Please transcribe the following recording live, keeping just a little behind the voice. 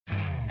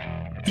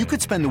You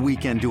could spend the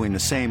weekend doing the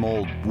same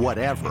old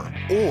whatever,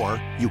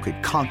 or you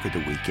could conquer the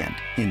weekend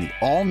in the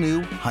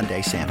all-new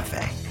Hyundai Santa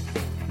Fe.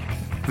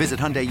 Visit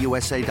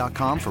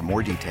HyundaiUSA.com for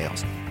more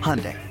details.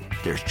 Hyundai,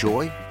 there's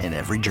joy in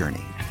every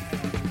journey.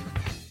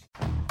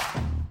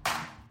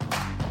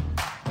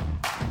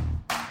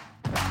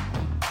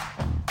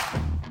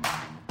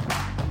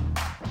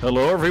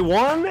 Hello,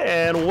 everyone,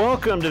 and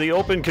welcome to the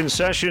Open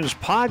Concessions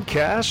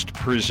podcast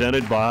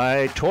presented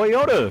by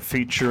Toyota,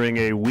 featuring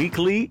a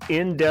weekly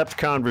in-depth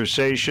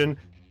conversation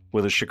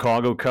with a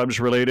Chicago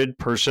Cubs-related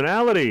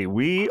personality.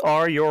 We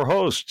are your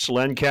hosts,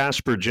 Len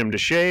Casper, Jim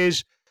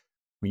DeShays.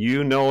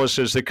 You know us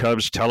as the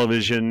Cubs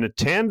television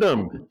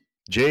tandem.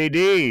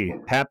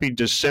 JD, happy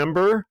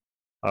December.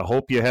 I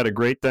hope you had a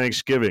great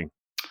Thanksgiving.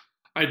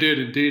 I did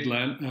indeed,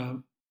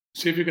 Len.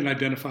 See if you can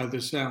identify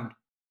this sound.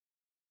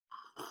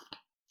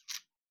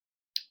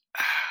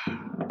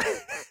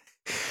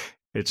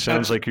 It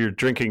sounds like you're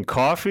drinking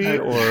coffee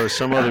or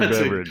some other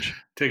beverage.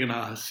 Taking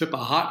a sip of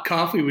hot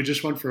coffee. We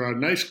just went for a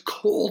nice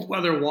cold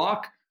weather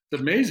walk.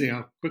 It's amazing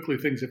how quickly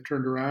things have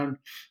turned around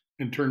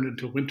and turned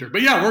into winter.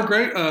 But yeah, we're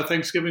great.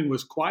 Thanksgiving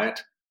was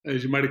quiet,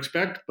 as you might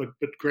expect, but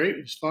great.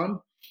 It was fun.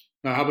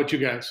 How about you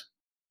guys?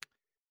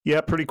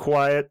 Yeah, pretty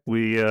quiet.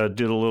 We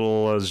did a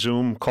little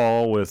Zoom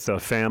call with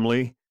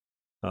family.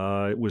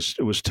 It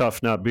was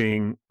tough not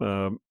being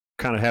kind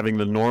of having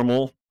the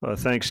normal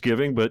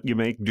Thanksgiving, but you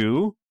make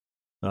do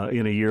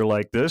in a year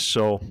like this.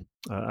 So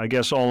I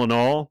guess all in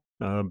all,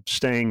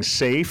 staying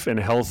safe and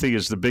healthy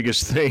is the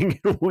biggest thing.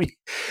 We,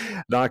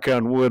 knock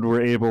on wood,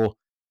 were able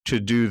to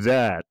do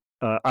that.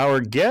 Our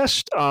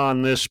guest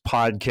on this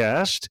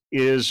podcast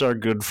is our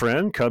good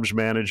friend, Cubs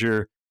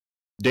manager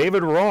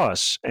David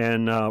Ross,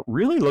 and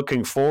really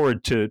looking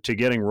forward to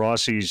getting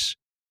Rossi's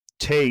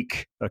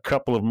take a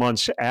couple of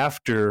months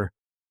after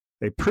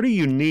a pretty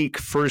unique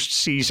first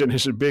season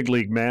as a big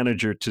league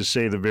manager, to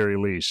say the very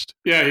least.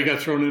 Yeah, he got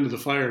thrown into the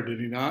fire, did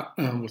he not,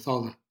 with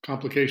all the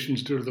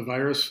complications due to the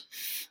virus?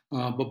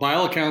 But by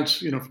all accounts,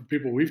 from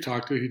people we've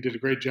talked to, he did a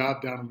great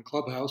job down in the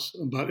clubhouse.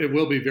 But it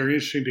will be very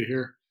interesting to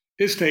hear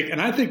his take.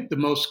 And I think the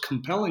most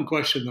compelling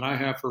question that I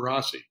have for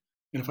Rossi,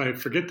 and if I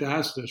forget to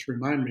ask this,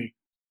 remind me,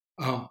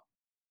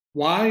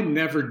 why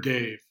never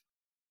Dave?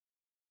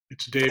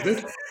 It's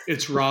David,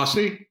 it's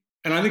Rossi,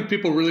 and I think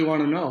people really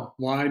want to know,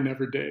 why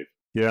never Dave?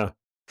 Yeah.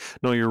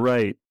 No, you're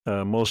right.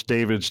 Most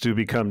Davids do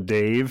become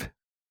Dave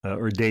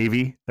or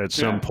Davey at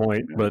some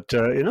point. Yeah. But,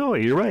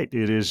 you're right.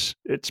 It's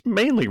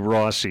mainly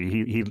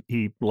Rossi.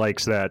 He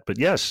likes that. But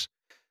yes,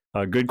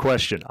 good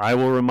question. I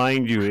will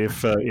remind you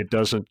if it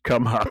doesn't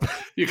come up.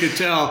 You can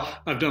tell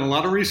I've done a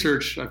lot of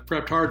research. I've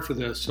prepped hard for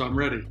this, so I'm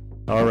ready.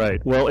 All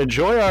right. Well,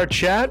 enjoy our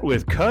chat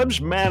with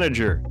Cubs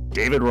manager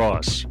David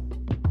Ross.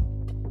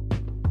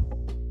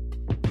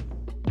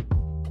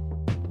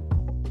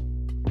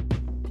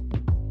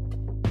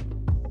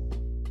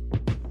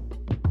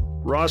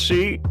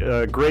 Rossi,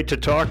 great to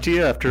talk to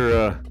you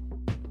after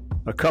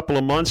a couple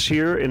of months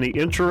here in the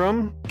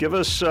interim. Give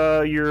us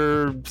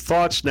your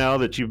thoughts now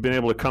that you've been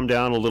able to come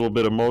down a little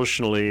bit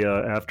emotionally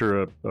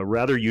after a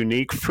rather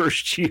unique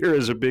first year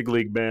as a big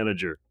league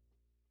manager.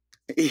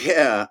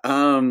 Yeah,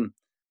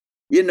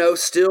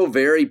 still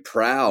very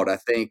proud. I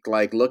think,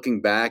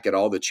 looking back at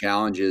all the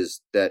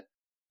challenges that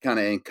kind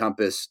of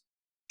encompass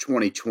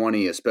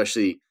 2020,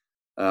 especially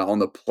on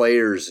the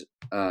players'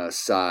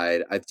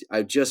 side,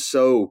 I'm just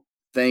so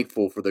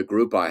thankful for the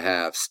group I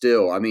have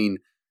still. I mean,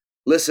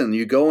 listen,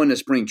 you go into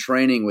spring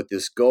training with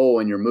this goal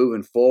and you're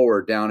moving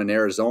forward down in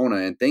Arizona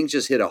and things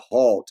just hit a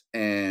halt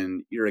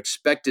and you're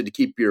expected to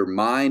keep your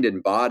mind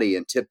and body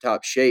in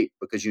tip-top shape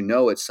because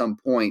at some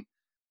point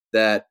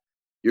that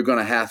you're going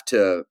to have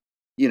to,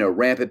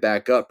 ramp it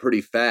back up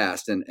pretty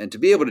fast. And to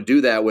be able to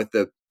do that with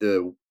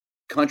the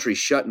country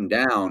shutting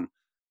down,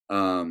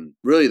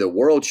 really the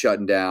world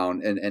shutting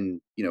down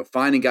and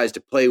finding guys to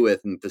play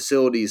with and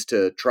facilities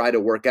to try to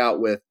work out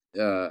with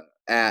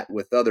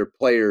other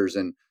players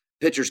and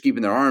pitchers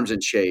keeping their arms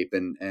in shape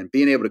and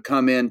being able to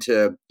come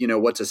into,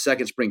 what's a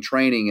second spring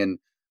training and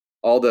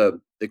all the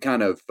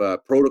kind of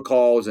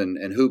protocols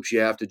and hoops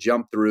you have to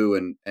jump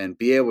through and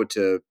be able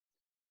to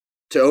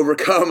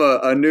overcome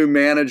a new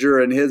manager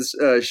and his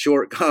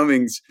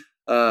shortcomings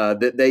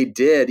that they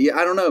did. Yeah,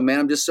 I don't know, man.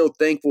 I'm just so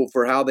thankful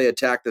for how they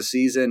attacked the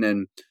season.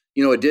 And,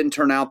 it didn't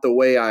turn out the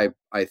way I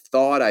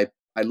thought. I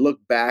look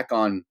back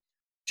on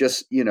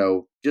just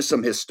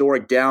some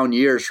historic down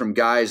years from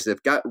guys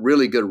that got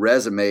really good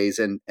resumes.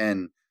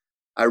 And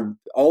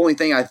only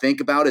thing I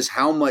think about is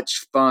how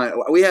much fun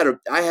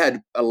I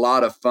had a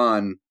lot of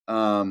fun,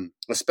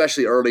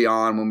 especially early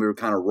on when we were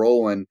kind of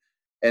rolling.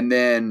 And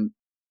then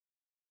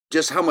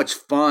just how much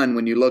fun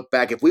when you look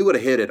back, if we would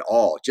have hit it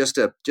all, just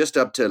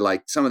up to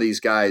like some of these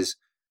guys,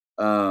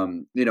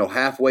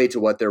 halfway to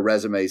what their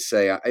resumes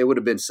say, it would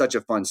have been such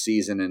a fun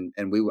season. And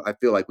I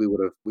feel like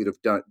we'd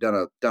have done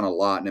a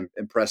lot and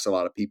impressed a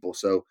lot of people.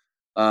 So,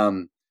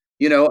 I'm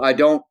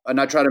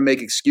not trying to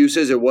make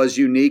excuses. It was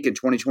unique and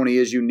 2020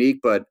 is unique,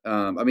 but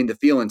the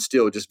feeling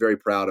still just very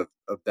proud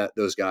of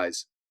those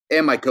guys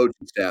and my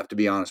coaching staff, to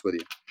be honest with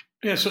you.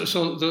 Yeah.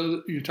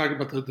 So you talk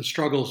about the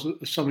struggles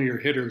of some of your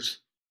hitters.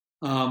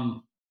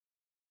 Um,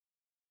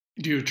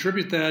 do you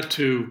attribute that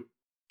to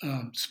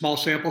small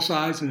sample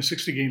size in a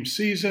 60-game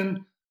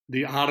season,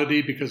 the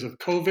oddity because of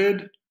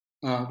COVID,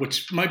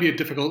 which might be a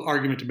difficult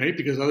argument to make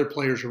because other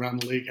players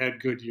around the league had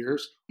good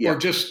years, Yeah. or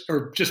just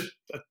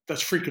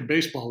that's freaking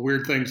baseball.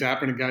 Weird things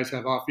happen and guys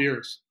have off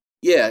years.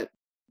 Yeah.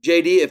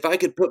 JD, if I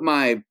could put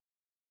my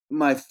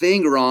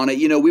finger on it,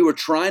 we were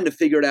trying to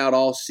figure it out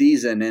all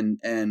season,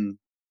 and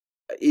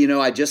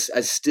I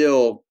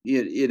still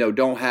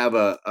don't have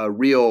a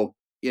real.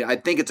 I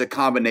think it's a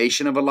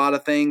combination of a lot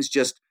of things,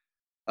 just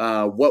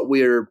what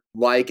we're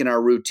like in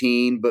our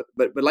routine. But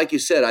like you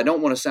said, I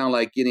don't want to sound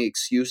like any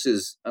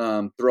excuses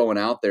throwing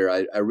out there.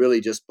 I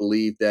really just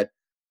believe that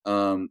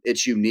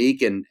it's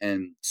unique,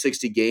 and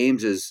 60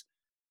 games is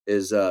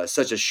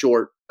such a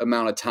short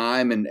amount of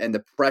time, and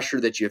the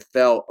pressure that you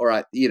felt,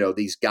 or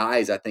these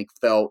guys I think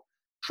felt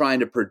trying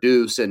to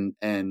produce, and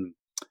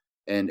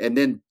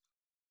then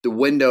the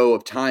window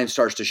of time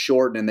starts to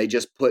shorten, and they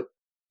just put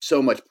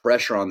so much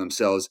pressure on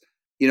themselves.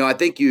 I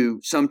think you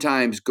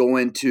sometimes go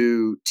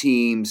into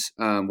teams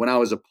when I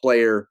was a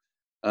player,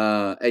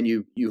 and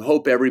you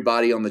hope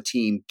everybody on the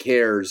team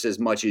cares as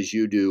much as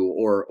you do,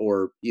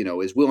 or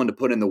is willing to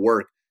put in the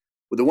work.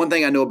 But the one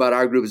thing I know about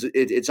our group is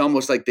it's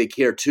almost like they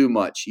care too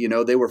much.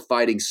 They were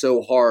fighting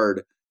so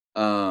hard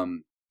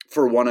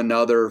for one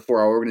another, for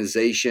our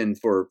organization,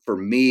 for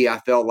me, I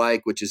felt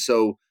like, which is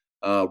so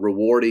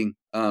rewarding,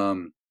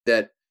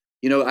 that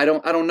I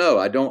don't know.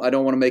 I don't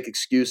want to make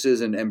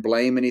excuses and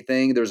blame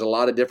anything. There's a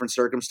lot of different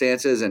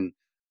circumstances, and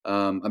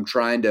I'm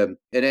trying to,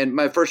 and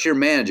my first year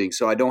managing,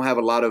 so I don't have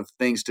a lot of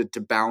things to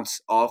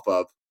bounce off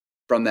of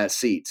from that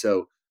seat.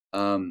 So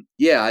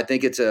I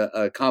think it's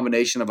a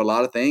combination of a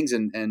lot of things,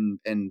 and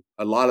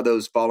a lot of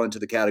those fall into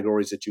the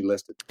categories that you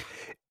listed.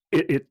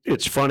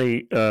 It's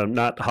funny,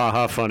 not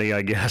ha-ha funny,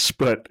 I guess,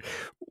 but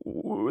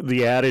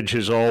the adage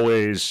is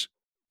always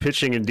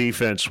pitching and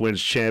defense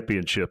wins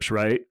championships,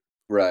 right?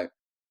 Right.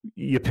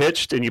 You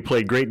pitched and you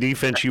played great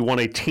defense. You won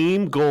a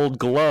team gold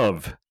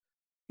glove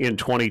in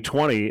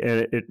 2020,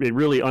 and it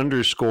really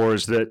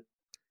underscores that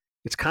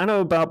it's kind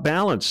of about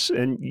balance,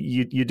 and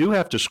you do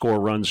have to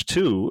score runs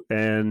too.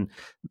 And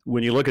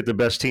when you look at the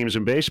best teams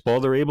in baseball,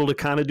 they're able to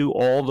kind of do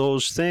all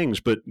those things,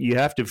 but you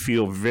have to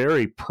feel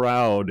very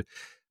proud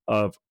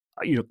of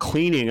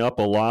cleaning up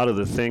a lot of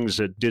the things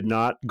that did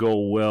not go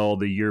well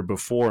the year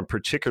before, and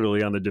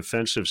particularly on the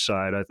defensive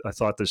side. I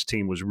thought this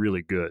team was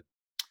really good.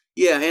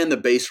 Yeah, and the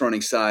base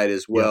running side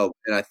as well.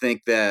 Yeah. And I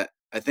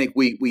think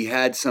we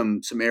had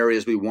some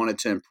areas we wanted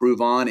to improve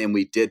on, and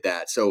we did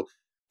that. So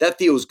that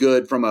feels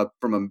good from a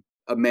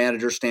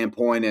manager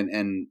standpoint,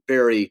 and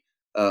very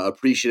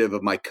appreciative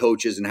of my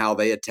coaches and how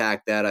they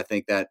attacked that. I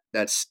think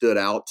that stood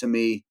out to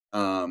me.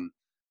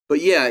 But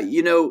yeah,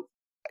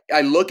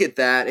 I look at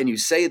that, and you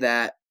say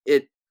that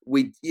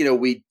we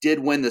did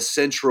win the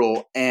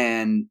Central,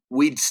 and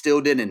we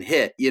still didn't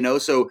hit.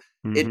 So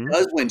it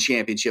does win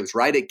championships,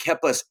 right? It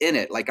kept us in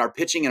it. Like our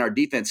pitching and our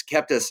defense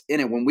kept us in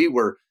it when we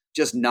were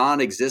just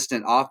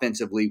non-existent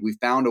offensively. We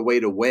found a way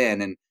to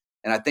win, and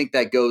I think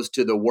that goes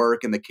to the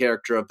work and the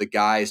character of the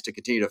guys to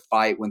continue to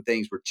fight when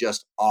things were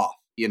just off.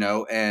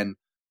 And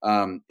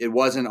it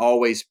wasn't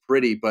always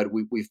pretty, but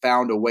we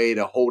found a way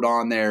to hold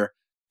on there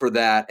for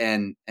that.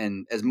 And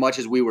as much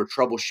as we were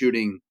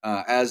troubleshooting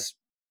as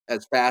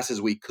fast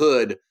as we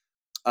could,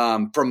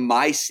 from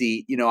my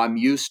seat, I'm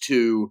used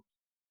to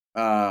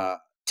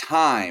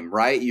time,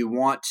 right? You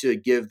want to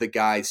give the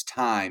guys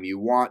time. You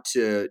want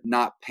to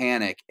not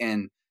panic.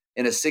 And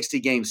in a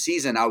 60-game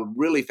season, I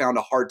really found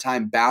a hard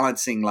time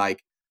balancing,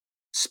 like,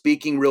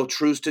 speaking real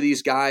truths to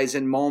these guys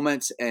in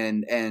moments,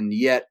 and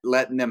yet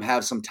letting them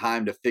have some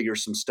time to figure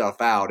some stuff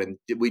out. And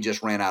we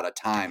just ran out of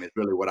time is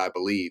really what I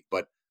believe.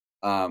 But,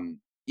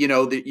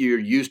 that you're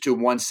used to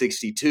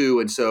 162.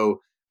 And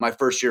so my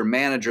first year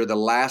manager, the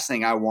last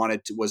thing I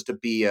wanted was to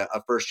be a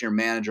first year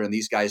manager and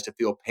these guys to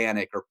feel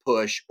panic or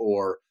push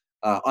or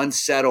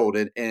unsettled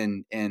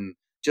and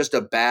just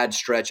a bad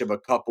stretch of a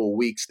couple of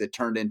weeks that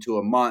turned into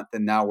a month,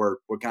 and now we're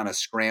kind of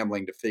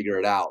scrambling to figure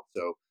it out.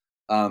 So,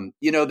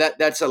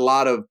 that's a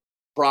lot of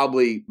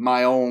probably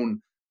my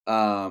own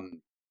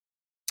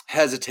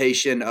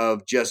hesitation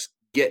of just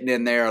getting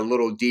in there a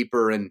little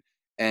deeper and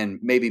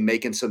maybe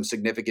making some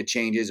significant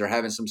changes or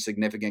having some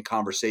significant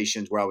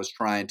conversations where I was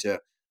trying to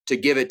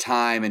give it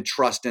time and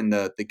trust in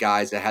the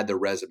guys that had the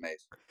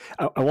resumes.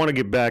 I want to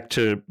get back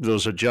to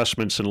those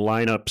adjustments and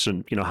lineups,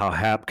 and how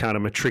Happ kind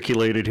of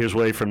matriculated his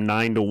way from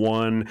 9 to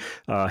 1.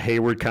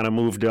 Hayward kind of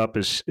moved up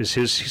as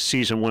his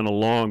season went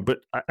along. But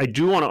I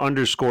do want to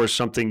underscore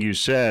something you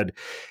said.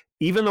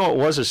 Even though it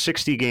was a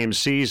 60-game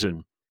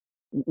season,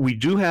 we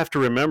do have to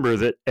remember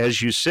that,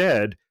 as you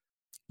said,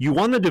 you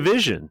won the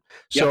division.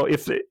 So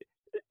if the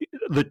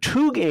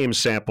 2-game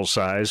sample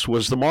size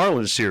was the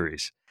Marlins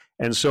series.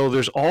 And so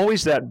there's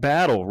always that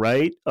battle,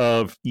 right?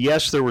 Of,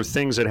 yes, there were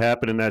things that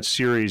happened in that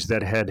series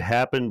that had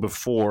happened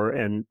before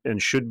and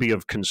should be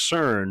of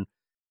concern,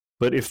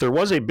 But if there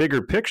was a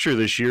bigger picture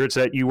this year, it's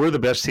that you were the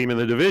best team in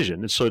the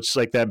division. And so it's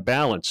like that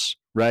balance,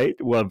 right?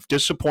 Well, of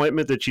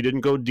disappointment that you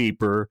didn't go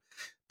deeper,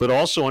 but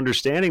also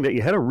understanding that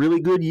you had a really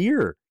good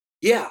year.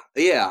 Yeah.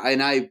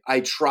 And I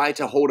try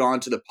to hold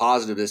on to the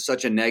positive. It's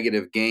such a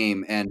negative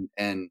game. And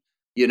I'm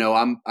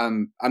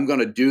going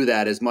to do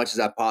that as much as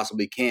I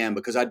possibly can,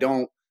 because I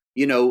don't,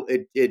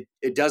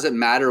 it doesn't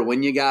matter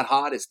when you got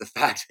hot. It's the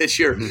fact that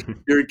you're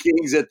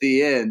kings at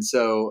the end.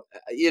 So,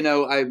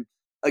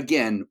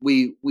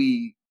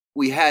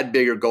 we had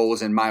bigger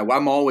goals in mind.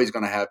 I'm always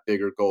going to have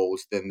bigger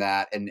goals than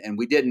that. And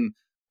we didn't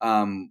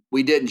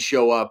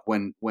show up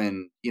when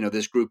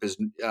this group is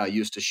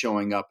used to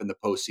showing up in the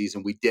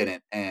postseason. We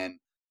didn't. And,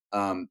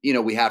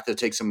 we have to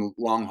take some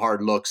long,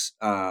 hard looks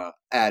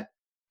at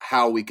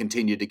how we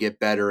continue to get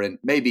better, and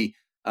maybe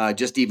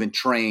just even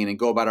train and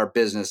go about our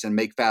business and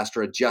make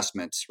faster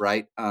adjustments.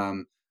 Right.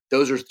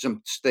 Those are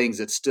some things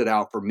that stood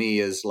out for me,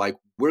 is like,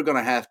 we're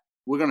going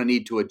to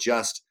need to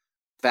adjust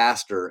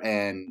faster,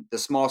 and the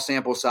small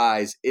sample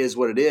size is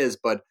what it is.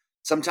 But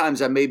sometimes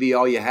that may be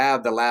all you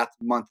have the last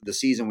month of the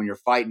season when you're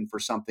fighting for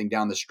something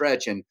down the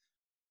stretch, and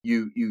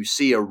you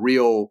see a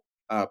real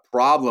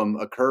problem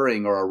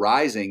occurring or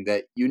arising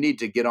that you need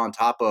to get on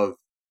top of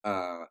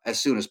as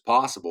soon as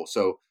possible.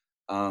 So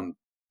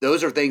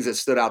those are things that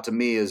stood out to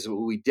me, is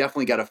we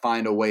definitely got to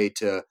find a way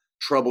to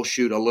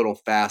troubleshoot a little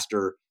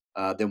faster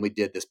than we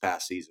did this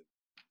past season.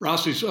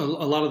 Rossi's, a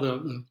lot of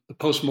the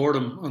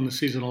postmortem on the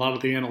season, a lot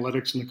of the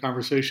analytics and the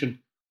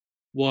conversation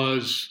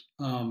was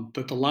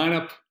that the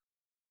lineup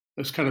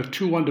is kind of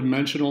too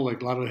one-dimensional.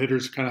 Like, a lot of the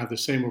hitters kind of have the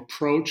same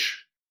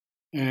approach.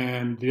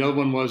 And the other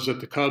one was that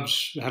the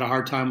Cubs had a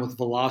hard time with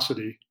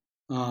velocity.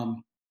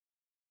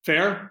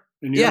 Fair?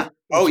 Yeah.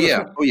 Oh,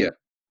 yeah.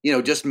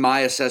 Just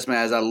my assessment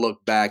as I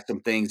look back,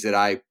 some things that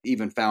I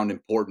even found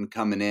important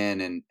coming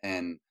in,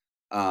 and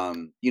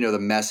the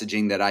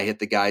messaging that I hit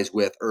the guys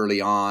with early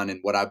on, and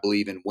what I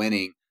believe in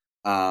winning.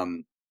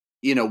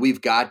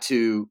 We've got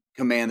to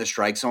command the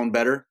strike zone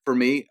better for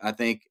me. I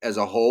think as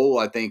a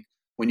whole,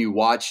 when you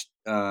watch,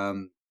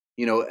 the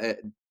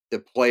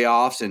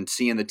playoffs and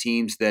seeing the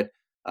teams that,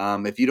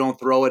 if you don't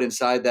throw it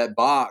inside that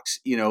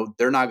box,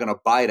 they're not going to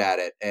bite at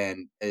it.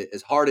 And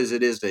as hard as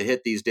it is to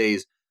hit these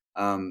days,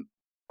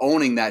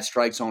 owning that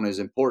strike zone is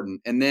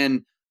important. And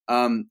then,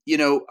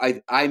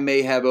 I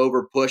may have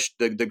over pushed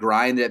the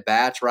grind at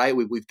bats, right?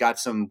 We've got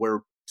some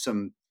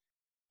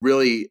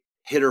really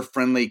hitter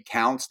friendly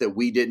counts that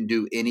we didn't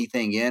do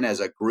anything in as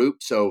a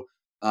group. So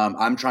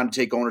I'm trying to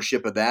take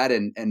ownership of that,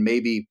 and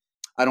maybe,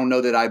 I don't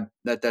know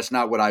that's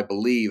not what I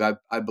believe.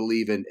 I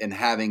believe in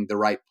having the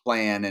right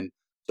plan. And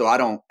so I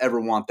don't ever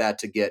want that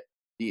to get,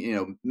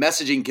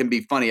 messaging can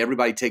be funny.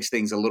 Everybody takes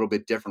things a little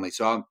bit differently.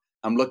 So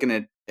I'm looking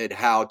at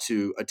how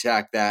to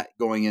attack that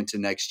going into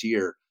next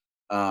year.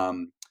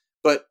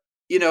 But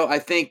I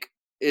think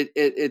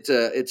it's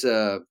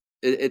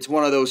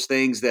one of those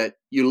things that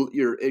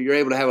you're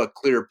able to have a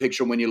clearer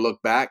picture when you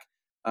look back.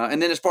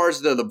 And then as far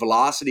as the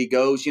velocity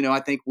goes, I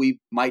think we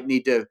might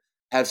need to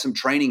have some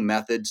training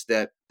methods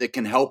that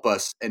can help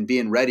us and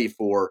being ready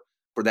for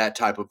that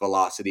type of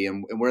velocity.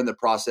 And we're in the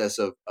process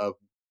of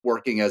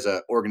working as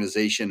an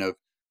organization of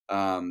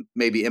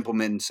maybe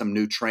implementing some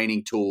new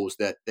training tools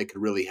that could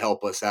really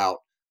help us out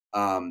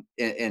and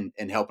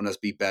helping us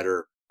be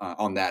better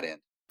on that end.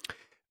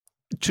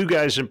 Two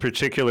guys in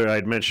particular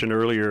I'd mentioned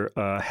earlier,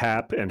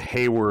 Happ and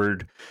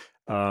Hayward,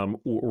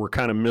 were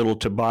kind of middle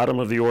to bottom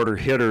of the order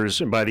hitters,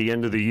 and by the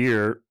end of the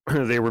year,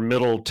 they were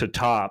middle to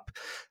top.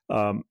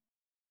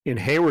 In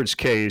Hayward's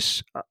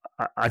case,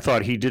 I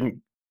thought he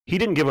didn't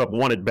give up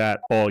one at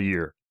bat all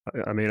year.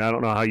 I mean, I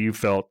don't know how you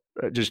felt.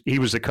 He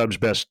was the Cubs'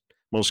 best,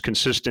 most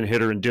consistent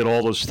hitter, and did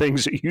all those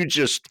things that you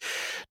just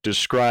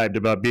described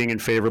about being in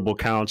favorable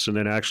counts, and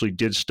then actually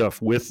did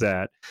stuff with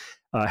that.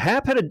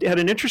 Happ had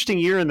an interesting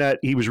year in that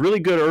he was really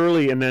good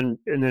early, and then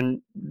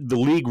the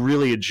league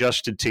really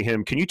adjusted to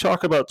him. Can you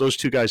talk about those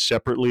two guys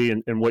separately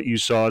and what you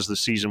saw as the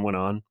season went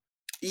on?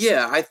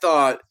 Yeah, I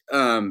thought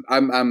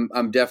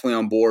I'm definitely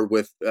on board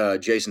with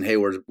Jason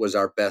Hayward was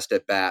our best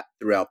at bat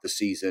throughout the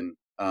season.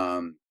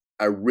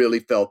 I really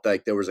felt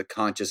like there was a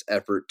conscious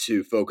effort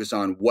to focus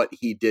on what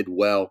he did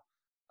well,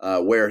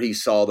 where he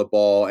saw the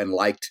ball and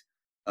liked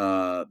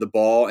the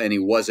ball, and he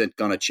wasn't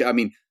going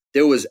to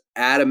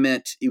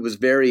he was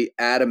very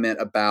adamant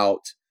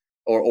about,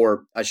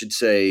 or I should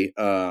say,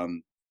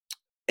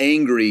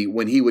 angry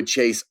when he would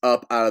chase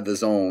up out of the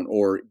zone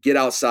or get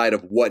outside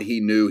of what he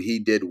knew he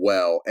did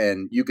well.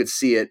 And you could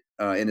see it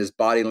in his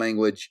body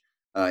language,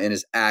 in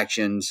his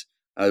actions.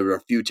 There were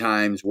a few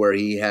times where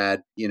he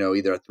had,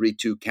 either a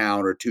 3-2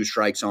 count or 2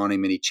 strikes on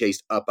him, and he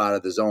chased up out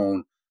of the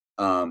zone.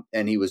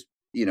 And he was,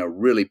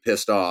 really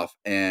pissed off.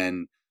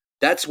 And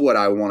that's what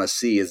I want to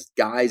see, is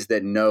guys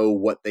that know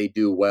what they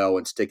do well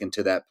and sticking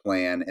to that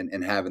plan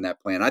and having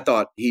that plan. I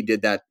thought he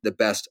did that the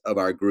best of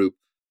our group.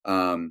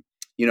 I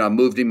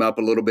moved him up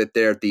a little bit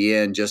there at the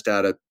end, just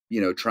out of,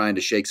 trying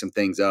to shake some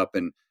things up.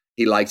 And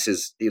he likes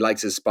his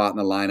spot in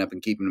the lineup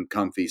and keeping him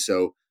comfy.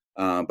 So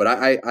But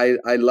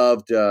I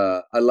loved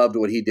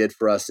what he did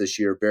for us this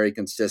year. Very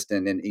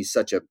consistent, and he's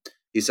such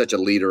a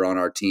leader on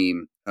our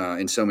team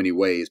in so many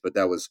ways. But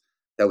that was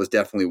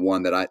definitely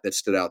one that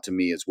stood out to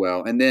me as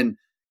well. And then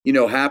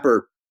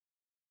Happer,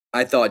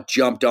 I thought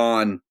jumped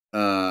on.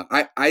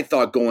 I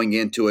thought going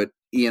into it,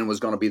 Ian was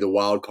going to be the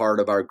wild card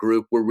of our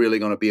group. We're really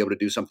going to be able to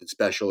do something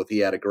special if he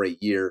had a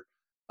great year.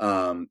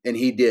 And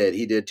he did.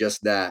 He did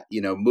just that.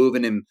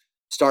 Moving him,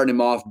 starting him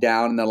off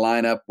down in the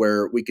lineup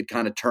where we could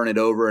kind of turn it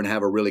over and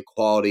have a really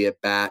quality at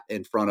bat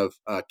in front of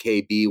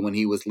KB when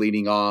he was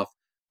leading off.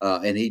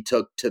 And he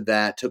took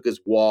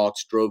his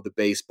walks, drove the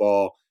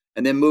baseball,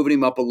 and then moving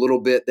him up a little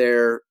bit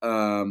there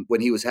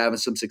when he was having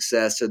some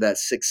success to that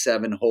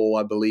 6-7 hole,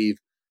 I believe.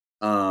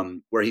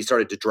 Where he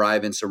started to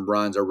drive in some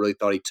runs. I really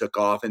thought he took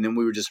off. And then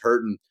we were just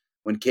hurting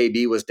when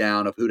KB was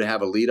down of who to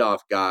have a leadoff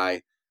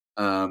guy.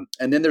 And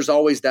then there's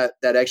always that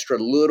extra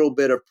little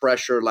bit of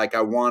pressure. Like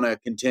I want to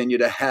continue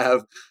to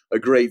have a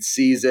great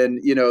season.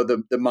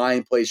 The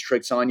mind plays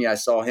tricks on you. I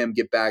saw him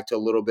get back to a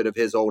little bit of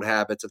his old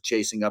habits of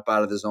chasing up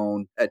out of the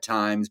zone at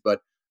times, but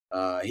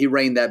he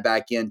reined that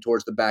back in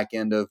towards the back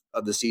end of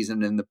the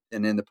season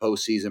and in the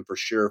postseason for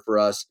sure for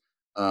us.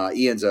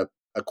 Ian's a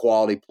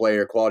quality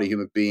player, quality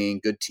human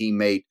being, good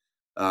teammate.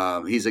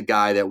 He's a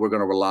guy that we're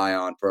going to rely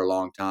on for a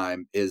long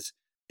time. His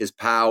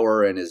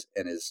power and his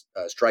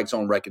strike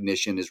zone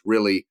recognition is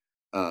really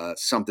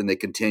something that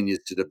continues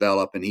to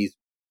develop, and he's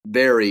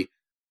very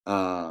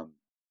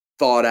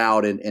thought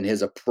out in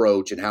his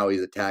approach and how he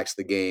attacks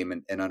the game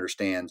and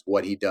understands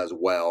what he does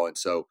well. And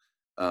so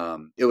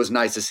it was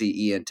nice to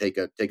see Ian take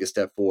a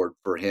step forward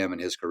for him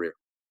and his career.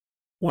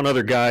 One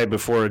other guy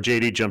before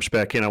JD jumps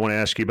back in, I want to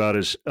ask you about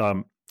is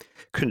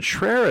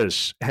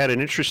Contreras had an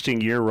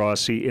interesting year,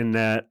 Rossi, in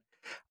that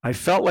I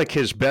felt like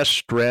his best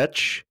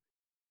stretch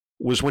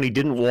was when he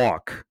didn't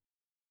walk.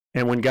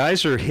 And when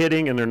guys are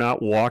hitting and they're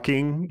not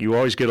walking, you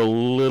always get a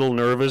little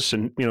nervous.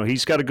 And,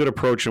 he's got a good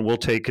approach and we'll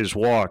take his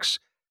walks.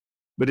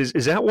 But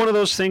is that one of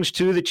those things,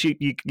 too, that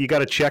you got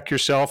to check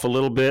yourself a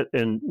little bit?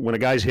 And when a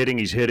guy's hitting,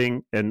 he's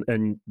hitting,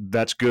 and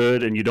that's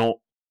good. And you don't,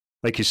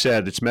 like you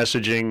said, it's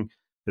messaging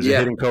as a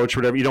hitting coach,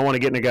 whatever. You don't want to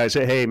get in a guy and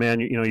say, hey, man,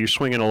 you're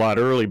swinging a lot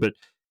early. But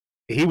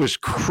he was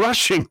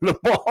crushing the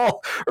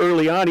ball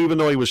early on, even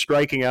though he was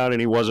striking out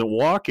and he wasn't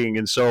walking.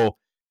 And so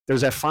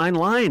there's that fine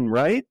line,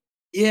 right?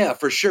 Yeah,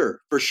 for sure.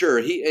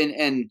 He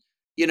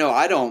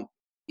I don't,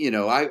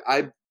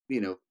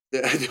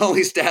 the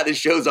only stat that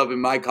shows up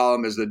in my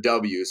column is the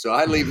W, so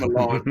I leave him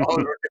alone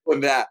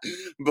with that.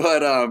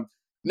 But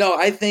no,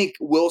 I think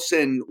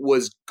Wilson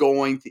was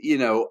going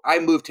to, I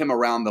moved him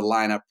around the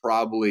lineup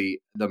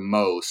probably the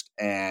most,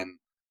 and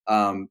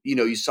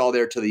you saw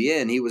there to the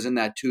end, he was in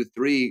that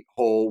 2-3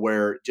 hole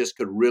where just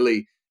could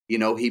really,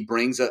 he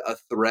brings a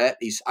threat.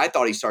 I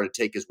thought he started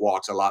to take his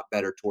walks a lot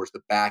better towards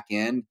the back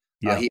end.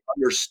 Yeah. He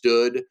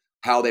understood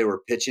how they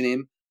were pitching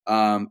him.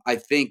 I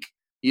think,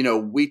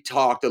 we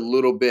talked a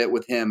little bit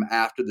with him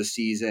after the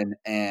season,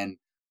 and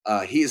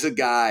he's a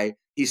guy,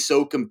 he's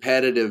so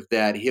competitive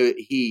that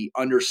he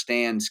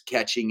understands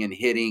catching and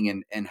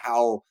hitting and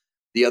how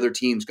the other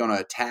team's going to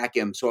attack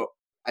him. So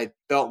I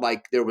felt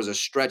like there was a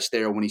stretch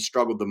there when he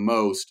struggled the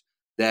most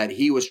that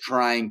he was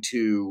trying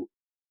to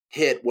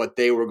hit what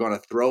they were going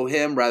to throw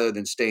him rather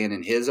than staying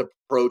in his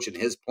approach and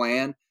his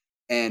plan.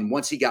 And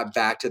once he got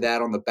back to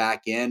that on the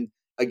back end,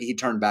 he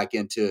turned back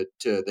into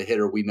the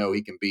hitter we know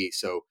he can be.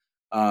 So,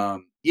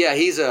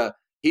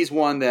 he's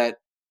one that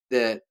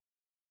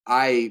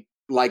I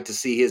like to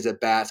see his at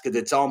bats because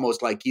it's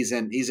almost like he's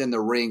in the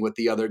ring with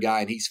the other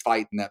guy and he's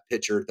fighting that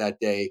pitcher that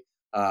day.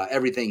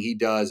 Everything he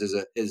does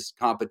is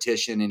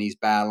competition and he's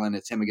battling.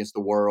 It's him against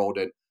the world.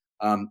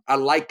 And I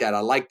like that. I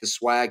like the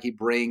swag he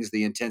brings,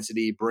 the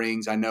intensity he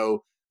brings. I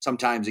know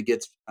sometimes it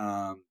gets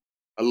a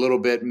little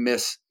bit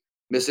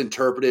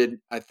misinterpreted,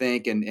 I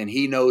think, and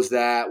he knows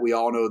that. We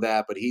all know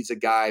that, but he's a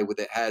guy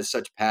that has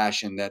such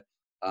passion that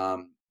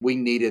we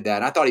needed that.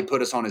 And I thought he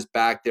put us on his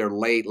back there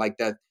late, like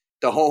that.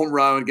 The home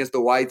run against the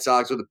White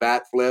Sox with a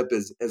bat flip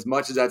is as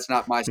much as that's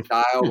not my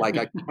style. Like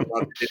I can't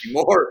love it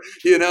anymore,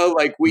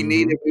 like we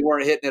needed, we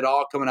weren't hitting it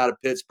all coming out of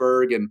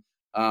Pittsburgh and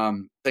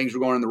things were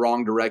going in the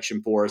wrong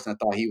direction for us. And I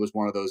thought he was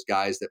one of those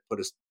guys that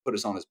put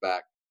us on his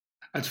back.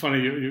 That's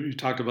funny. You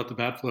talked about the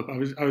bat flip. I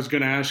was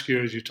going to ask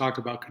you, as you talked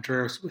about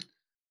Contreras,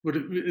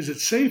 is it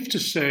safe to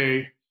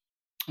say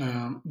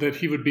that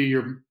he would be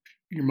your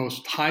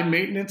most high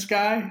maintenance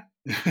guy?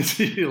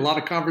 A lot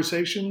of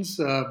conversations.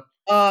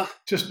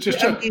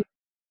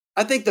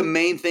 I think the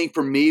main thing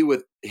for me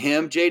with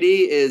him,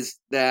 JD, is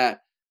that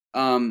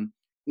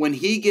when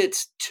he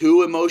gets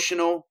too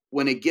emotional,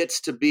 when it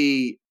gets to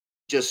be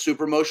just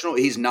super emotional,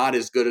 he's not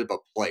as good of a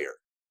player.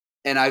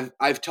 And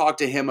I've talked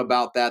to him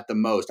about that the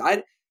most.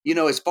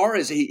 As far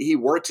as he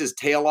works his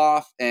tail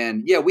off,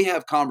 and yeah, we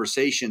have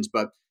conversations,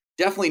 but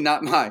definitely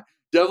not my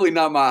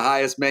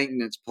highest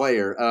maintenance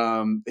player.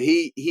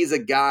 He's a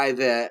guy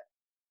that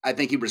I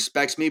think he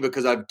respects me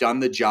because I've done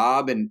the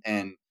job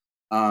and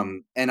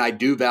I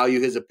do value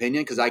his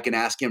opinion because I can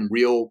ask him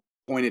real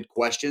pointed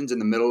questions in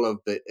the middle of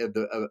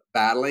the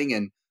battling.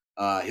 And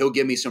He'll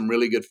give me some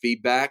really good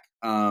feedback.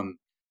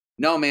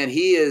 No, man,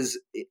 he is.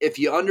 If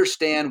you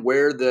understand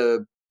where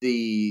the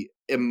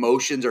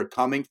emotions are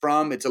coming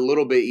from, it's a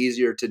little bit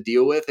easier to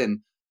deal with. And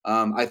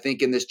I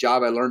think in this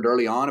job, I learned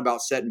early on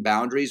about setting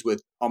boundaries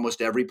with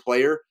almost every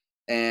player.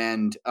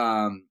 And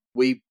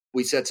we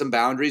set some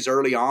boundaries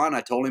early on.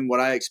 I told him what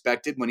I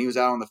expected when he was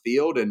out on the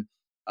field and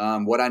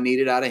what I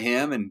needed out of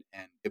him. And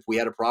if we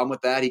had a problem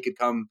with that, he could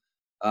come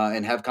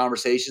and have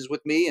conversations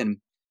with me. And,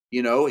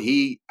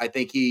 I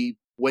think he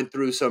went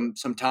through some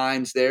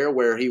times there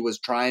where he was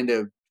trying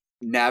to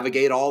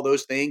navigate all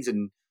those things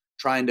and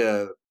trying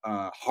to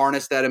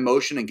harness that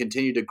emotion and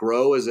continue to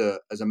grow as a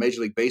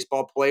Major League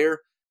Baseball player.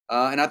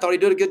 And I thought he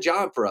did a good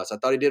job for us. I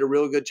thought he did a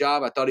really good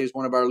job. I thought he was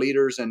one of our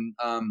leaders, and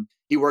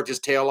he worked his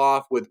tail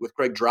off with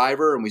Craig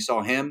Driver, and we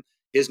saw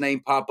his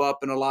name pop up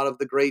in a lot of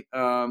the great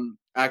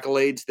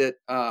accolades that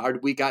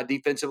we got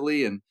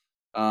defensively. And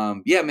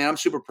man, I'm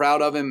super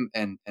proud of him.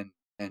 And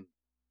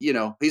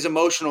he's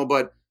emotional,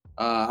 but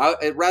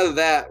I'd rather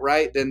that,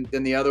 right, than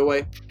the other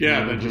way.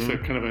 Yeah, than just a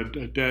kind of a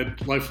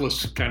dead,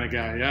 lifeless kind of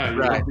guy.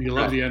 Yeah, you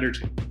love the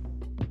energy.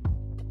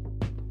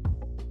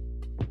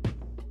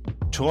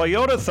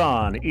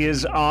 Toyotathon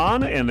is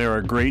on, and there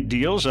are great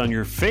deals on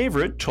your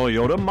favorite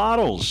Toyota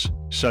models,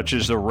 such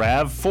as the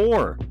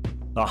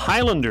RAV4, the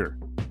Highlander,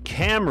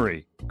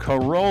 Camry,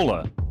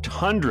 Corolla,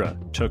 Tundra,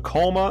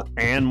 Tacoma,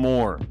 and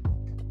more.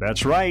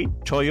 That's right,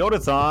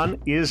 Toyotathon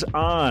is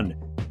on.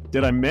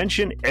 Did I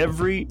mention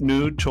every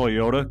new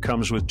Toyota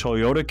comes with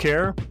Toyota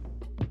Care?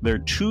 Their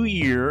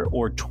 2-year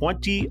or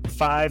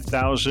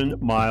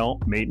 25,000-mile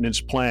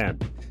maintenance plan.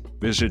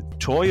 Visit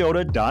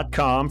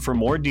Toyota.com for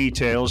more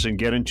details and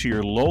get into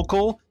your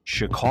local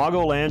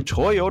Chicagoland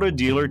Toyota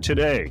dealer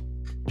today.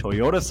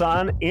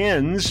 Toyotathon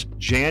ends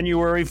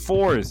January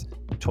 4th.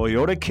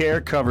 Toyota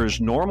Care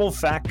covers normal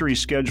factory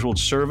scheduled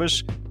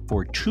service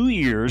for 2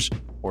 years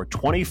or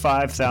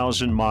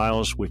 25,000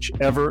 miles,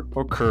 whichever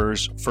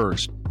occurs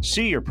first.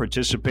 See your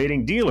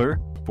participating dealer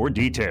for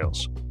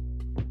details.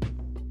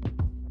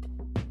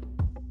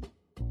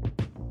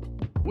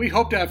 We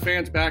hope to have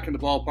fans back in the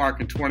ballpark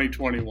in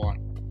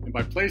 2021. And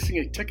by placing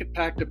a ticket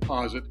pack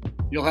deposit,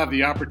 you'll have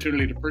the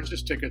opportunity to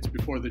purchase tickets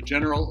before the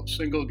general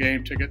single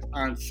game ticket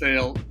on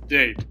sale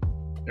date.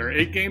 There are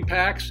 8 game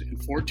packs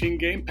and 14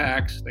 game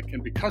packs that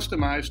can be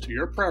customized to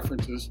your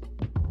preferences.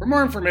 For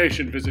more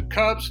information, visit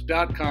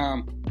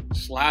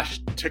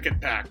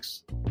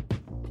Cubs.com/ticketpacks.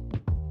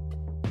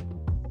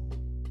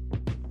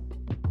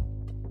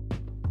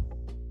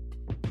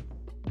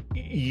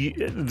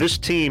 This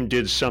team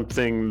did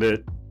something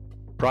that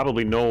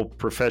probably no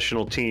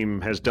professional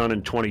team has done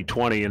in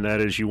 2020, and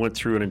that is you went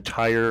through an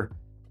entire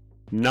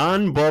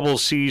non-bubble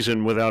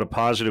season without a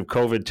positive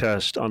COVID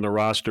test on the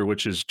roster,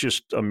 which is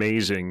just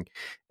amazing.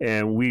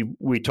 And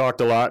we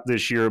talked a lot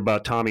this year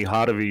about Tommy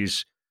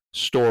Hotovy's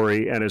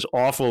story, and as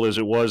awful as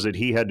it was that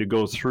he had to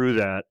go through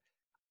that,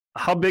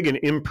 how big an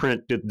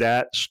imprint did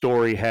that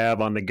story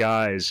have on the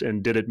guys,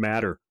 and did it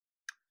matter?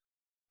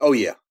 Oh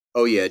yeah,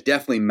 it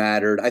definitely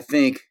mattered. I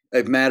think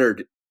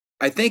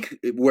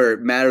where it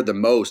mattered the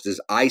most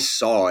is I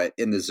saw it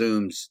in the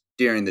Zooms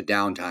during the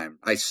downtime.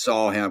 I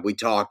saw him. We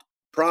talked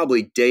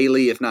probably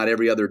daily, if not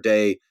every other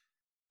day,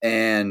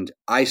 and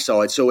I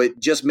saw it. So it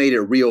just made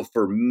it real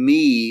for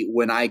me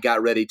when I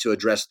got ready to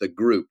address the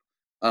group.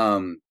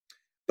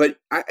 But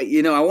I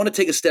want to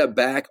take a step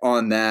back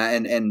on that,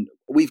 and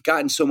we've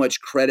gotten so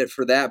much credit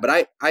for that.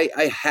 But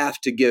I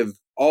have to give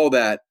all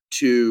that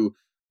to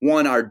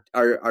one, our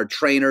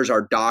trainers,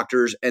 our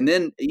doctors, and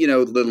then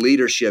the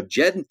leadership.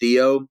 Jed and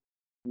Theo,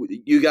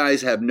 you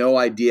guys have no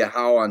idea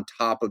how on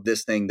top of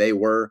this thing they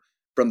were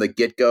from the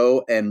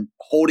get-go, and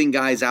holding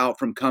guys out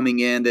from coming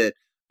in that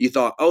you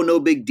thought, oh, no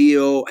big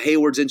deal.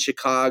 Hayward's in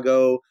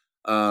Chicago,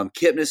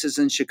 Kipnis is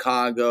in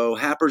Chicago,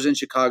 Happer's in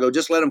Chicago.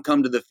 Just let them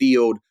come to the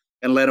field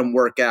and let them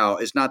work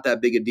out. It's not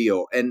that big a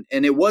deal. And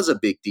it was a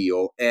big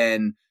deal.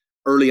 And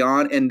early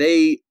on, and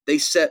they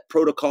set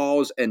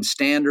protocols and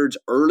standards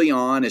early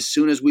on. As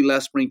soon as we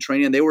left spring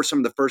training, they were some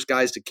of the first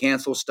guys to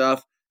cancel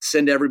stuff,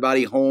 send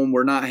everybody home.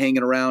 We're not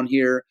hanging around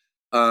here.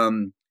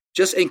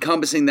 Just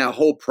encompassing that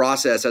whole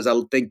process, as I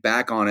think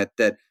back on it,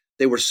 that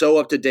they were so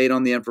up to date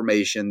on the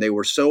information. They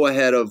were so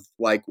ahead of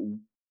like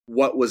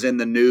what was in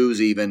the news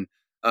even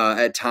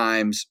at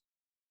times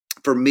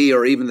for me,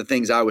 or even the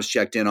things I was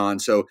checked in on.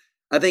 So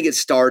I think it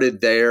started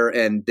there,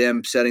 and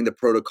them setting the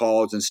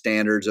protocols and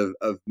standards of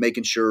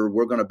making sure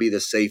we're going to be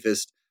the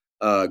safest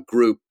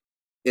group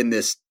in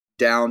this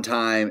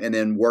downtime, and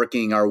then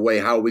working our way.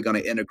 How are we going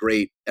to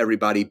integrate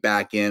everybody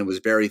back in? Was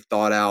very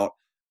thought out,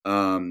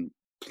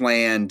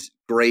 planned,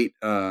 great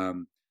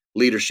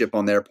leadership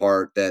on their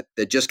part that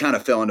just kind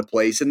of fell into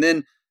place. And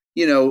then,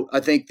 I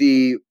think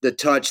the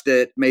touch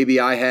that maybe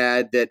I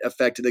had that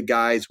affected the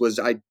guys was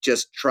I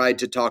just tried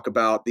to talk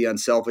about the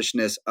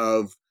unselfishness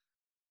of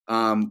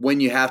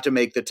when you have to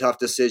make the tough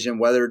decision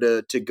whether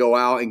to go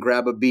out and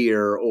grab a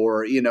beer,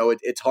 or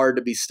it's hard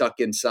to be stuck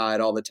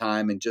inside all the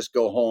time and just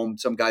go home.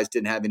 Some guys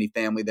didn't have any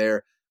family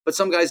there, but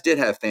some guys did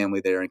have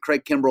family there. And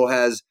Craig Kimbrell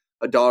has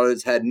a daughter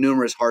that's had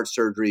numerous heart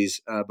surgeries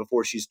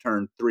before she's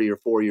turned 3 or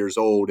 4 years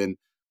old. And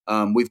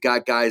we've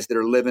got guys that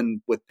are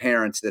living with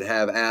parents that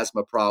have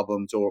asthma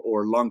problems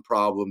or lung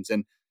problems.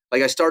 And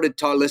like I started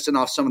listing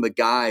off some of the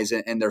guys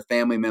and their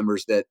family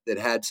members that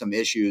had some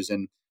issues,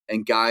 and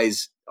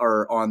guys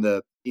are on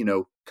the,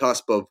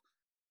 cusp of,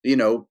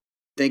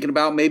 thinking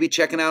about maybe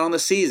checking out on the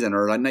season,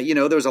 or,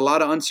 there's a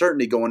lot of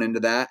uncertainty going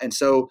into that. And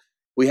so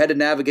we had to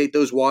navigate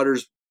those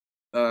waters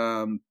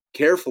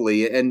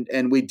carefully,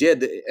 and we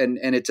did. And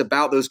it's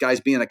about those guys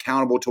being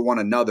accountable to one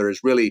another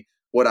is really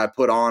what I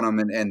put on them.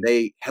 And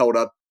they held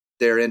up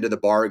their end of the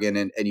bargain,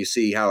 and you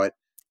see how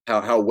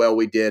well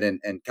we did,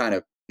 and kind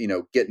of,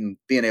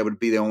 being able to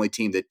be the only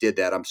team that did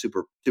that. I'm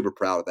super, super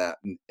proud of that.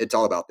 And it's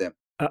all about them.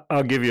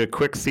 I'll give you a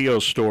quick Theo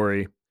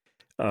story,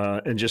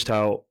 and just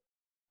how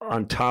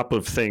on top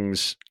of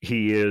things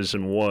he is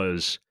and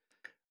was.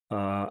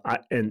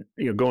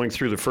 Going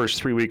through the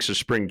first 3 weeks of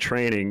spring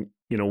training,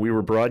 we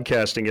were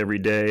broadcasting every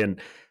day, and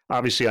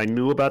obviously I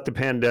knew about the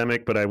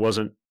pandemic, but I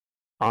wasn't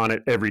on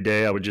it every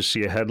day. I would just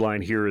see a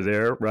headline here or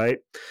there, right?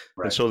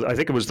 And so I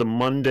think it was the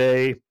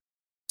Monday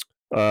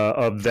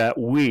of that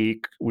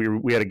week,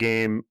 we had a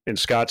game in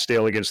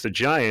Scottsdale against the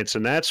Giants,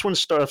 and that's when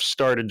stuff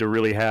started to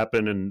really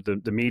happen, and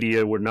the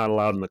media were not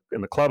allowed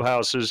in the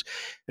clubhouses.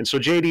 And so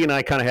JD and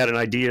I kind of had an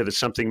idea that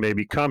something may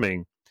be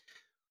coming.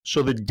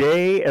 So the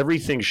day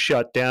everything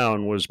shut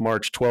down was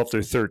March 12th or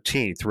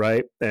 13th,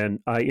 right? And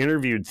I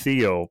interviewed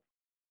Theo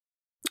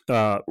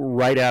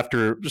right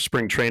after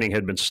spring training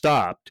had been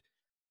stopped,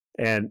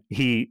 and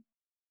he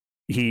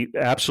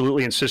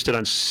absolutely insisted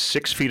on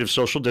 6 feet of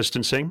social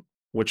distancing,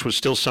 which was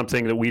still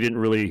something that we didn't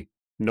really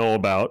know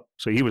about.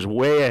 So he was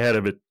way ahead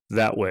of it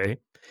that way.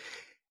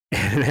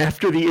 And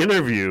after the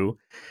interview,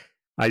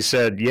 I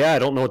said, I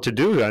don't know what to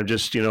do. I'm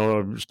just, it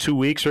was 2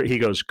 weeks. He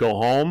goes, go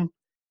home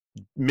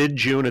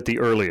mid-June at the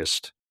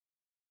earliest.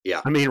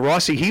 Yeah. I mean,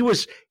 Rossi, he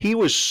was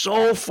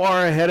so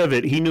far ahead of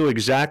it. He knew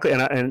exactly.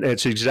 And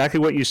it's exactly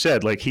what you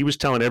said. Like, he was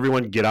telling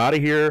everyone, get out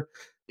of here.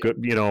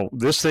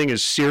 This thing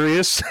is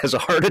serious as a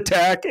heart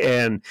attack.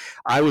 And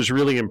I was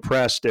really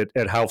impressed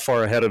at how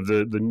far ahead of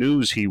the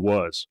news he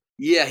was.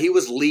 Yeah, he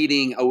was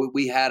leading.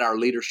 We had our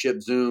leadership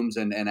Zooms.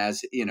 And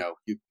as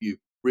you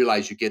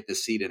realize you get the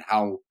seat and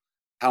how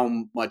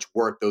much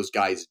work those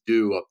guys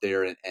do up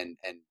there and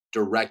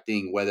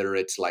directing, whether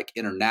it's like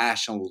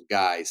international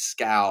guys,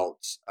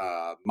 scouts,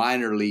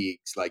 minor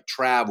leagues, like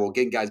travel,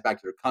 getting guys back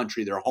to their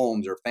country, their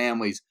homes, their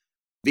families,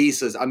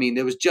 visas. I mean,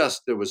 there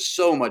was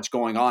so much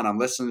going on. I'm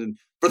listening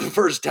for the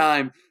first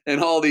time,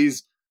 and all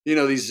these,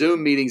 these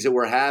Zoom meetings that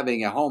we're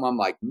having at home. I'm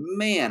like,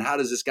 man, how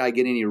does this guy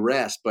get any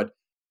rest? But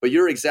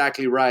you're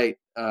exactly right.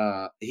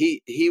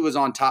 He was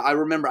on top. I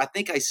remember, I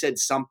think I said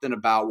something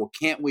about, well,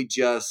 can't we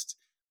just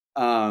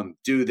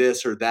do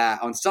this or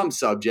that on some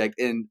subject?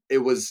 And it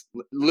was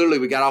literally,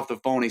 we got off the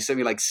phone. He sent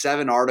me like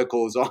 7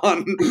 articles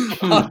on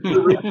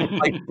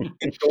like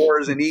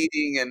indoors and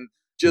eating and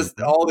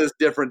just all this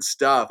different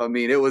stuff. I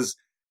mean, it was,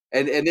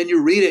 and then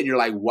you read it and you're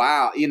like,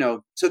 wow,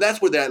 so that's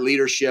where that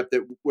leadership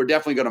that we're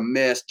definitely going to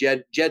miss.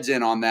 Jed's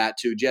in on that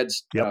too.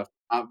 Jed's,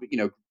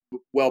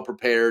 well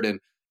prepared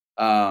and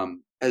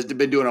has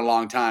been doing it a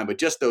long time, but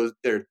just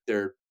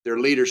their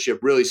leadership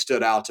really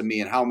stood out to me,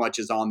 and how much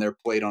is on their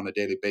plate on a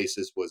daily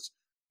basis was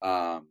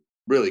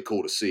really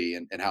cool to see,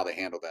 and how they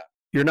handle that.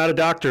 You're not a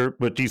doctor,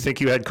 but do you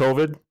think you had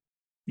COVID?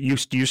 You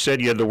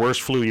said you had the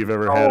worst flu you've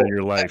ever had in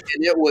your life.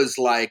 And it was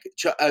like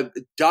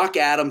Doc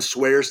Adams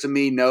swears to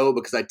me no,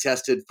 because I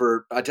tested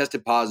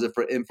positive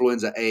for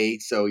influenza A.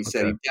 So he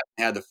said he definitely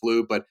had the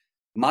flu, but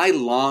my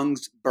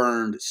lungs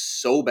burned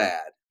so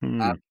bad.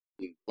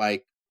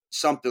 Like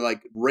something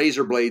like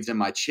razor blades in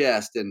my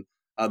chest. And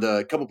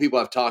the couple people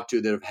I've talked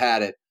to that have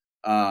had it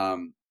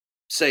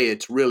say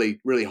it's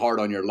really, really hard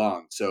on your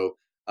lungs. So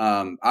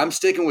I'm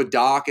sticking with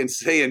Doc and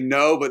saying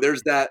no, but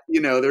there's that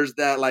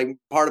like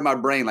part of my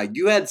brain, like,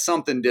 you had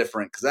something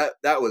different. Cause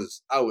that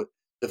was,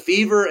 the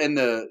fever and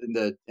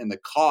the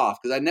cough.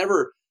 Cause I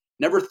never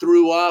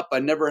threw up. I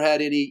never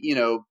had any,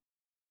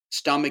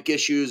 stomach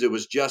issues. It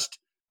was just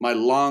my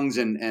lungs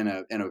and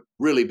a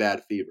really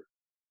bad fever.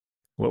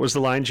 What was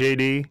the line,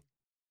 JD?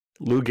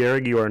 Lou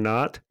Gehrig, you are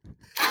not.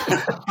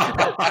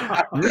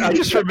 I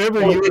just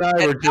remember you and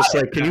I were just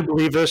like, can you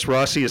believe this?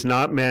 Rossi is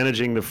not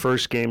managing the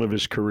first game of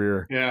his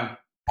career. Yeah.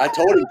 I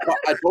told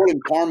him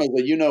karma,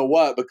 but you know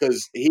what?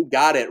 Because he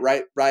got it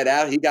right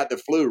out. He got the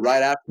flu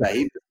right after that.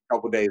 He a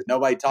couple of days.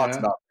 Nobody talks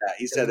about that.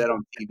 He said that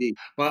on TV.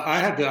 Well, I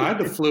had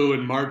the flu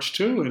in March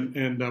too,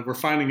 and we're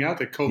finding out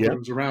that COVID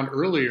was around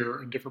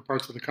earlier in different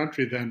parts of the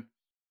country than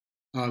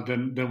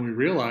we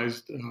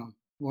realized.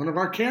 One of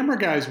our camera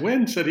guys,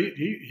 Wynn, said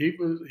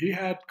he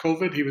had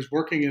COVID. He was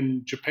working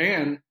in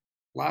Japan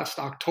last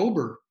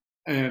October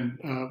and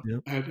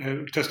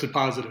had tested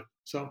positive.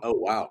 So, oh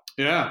wow,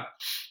 yeah,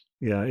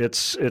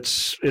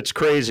 it's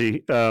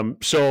crazy.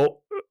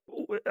 So,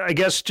 I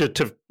guess to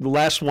the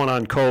last one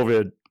on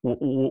COVID,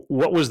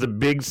 what was the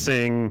big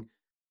thing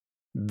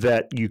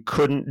that you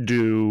couldn't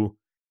do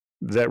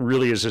that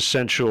really is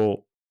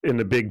essential in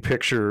the big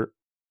picture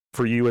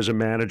for you as a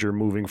manager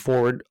moving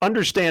forward,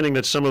 understanding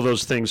that some of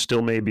those things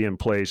still may be in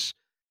place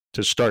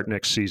to start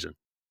next season?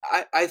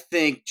 I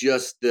think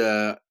just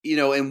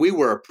and we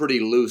were a pretty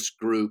loose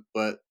group,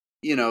 but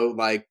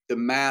like the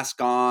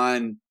mask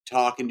on,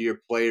 talking to your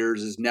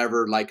players is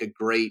never like a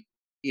great,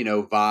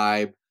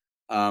 vibe.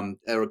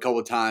 There were a couple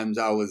of times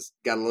I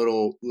got a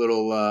little,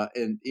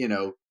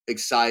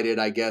 excited,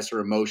 I guess, or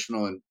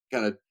emotional, and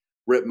kind of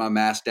ripped my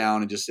mask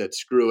down and just said,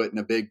 screw it, in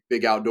a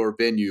big outdoor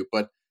venue.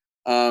 But,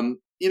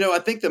 I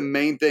think the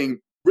main thing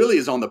really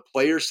is on the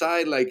player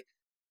side. Like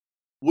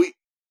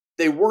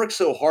they work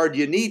so hard.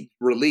 You need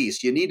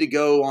release. You need to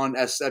go on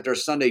after a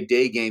Sunday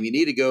day game. You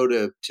need to go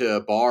to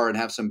a bar and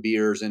have some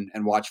beers and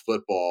watch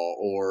football,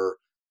 or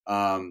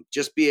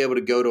just be able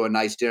to go to a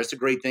nice dinner. It's a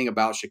great thing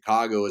about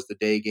Chicago is the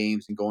day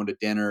games and going to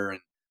dinner and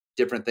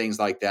different things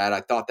like that.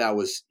 I thought that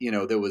was,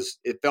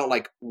 it felt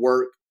like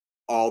work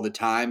all the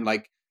time.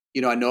 Like,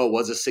 I know it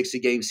was a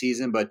 60-game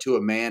season, but to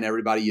a man,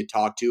 everybody you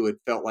talk to, it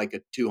felt like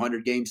a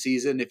 200-game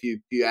season. If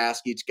you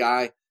ask each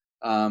guy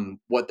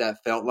what that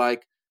felt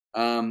like.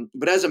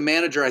 But as a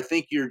manager, I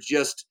think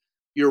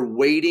you're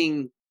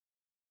waiting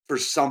for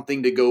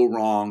something to go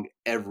wrong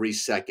every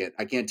second.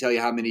 I can't tell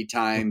you how many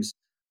times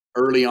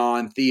early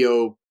on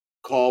Theo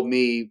called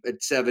me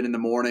at 7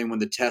 a.m. when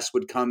the test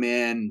would come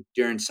in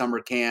during summer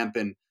camp,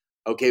 and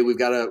okay, we've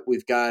got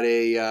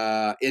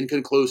a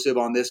inconclusive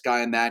on this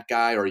guy and that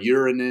guy, or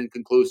you're an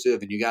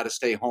inconclusive and you got to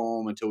stay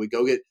home until we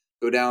go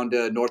down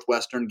to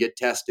Northwestern, get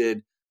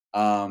tested.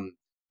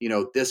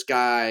 This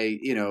guy,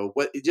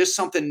 just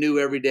something new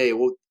every day.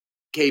 Well,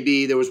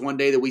 KB, there was one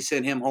day that we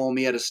sent him home.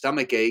 He had a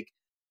stomach ache,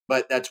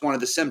 but that's one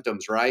of the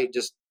symptoms, right?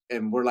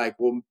 And we're like,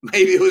 well,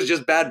 maybe it was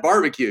just bad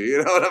barbecue. You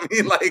know what I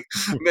mean? Like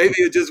maybe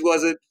it just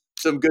wasn't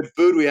some good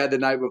food we had the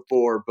night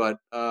before. But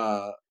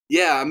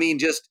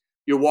just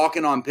you're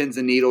walking on pins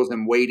and needles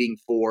and waiting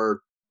for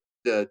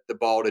the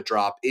ball to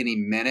drop any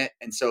minute.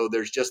 And so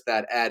there's just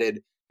that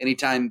added,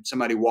 anytime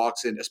somebody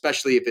walks in,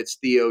 especially if it's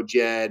Theo,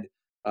 Jed,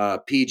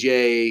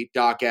 PJ,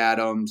 Doc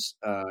Adams,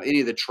 any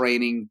of the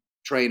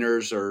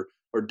trainers or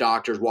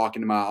doctors walk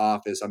into my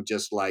office, I'm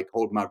just like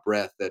holding my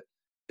breath that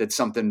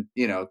something,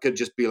 could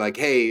just be like,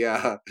 hey,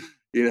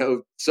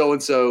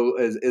 so-and-so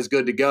is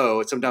good to go.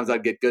 And sometimes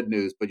I'd get good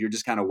news, but you're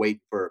just kind of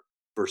waiting for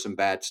some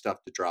bad stuff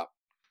to drop.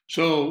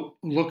 So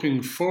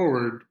looking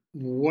forward,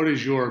 what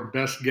is your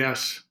best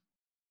guess?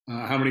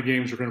 How many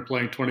games we're going to play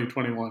in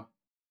 2021?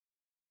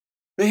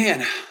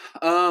 Man,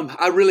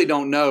 I really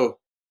don't know,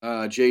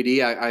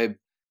 JD.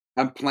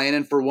 I'm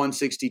planning for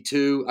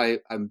 162.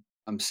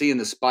 I'm seeing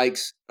the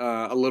spikes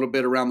a little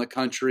bit around the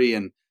country,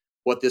 and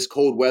what this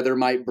cold weather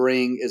might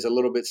bring is a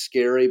little bit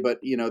scary. But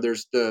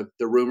there's the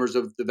rumors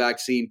of the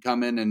vaccine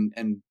coming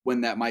and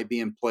when that might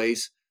be in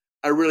place.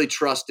 I really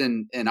trust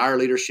in our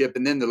leadership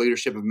and then the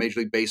leadership of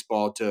Major League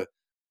Baseball to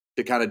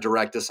kind of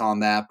direct us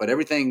on that. But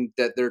everything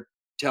that they're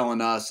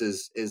telling us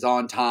is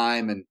on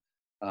time, and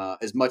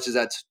as much as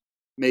that's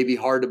maybe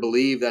hard to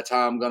believe, that's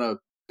how I'm gonna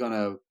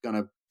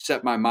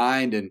set my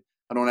mind. And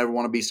I don't ever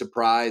want to be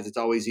surprised. It's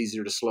always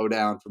easier to slow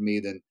down for me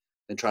than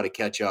try to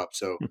catch up.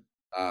 So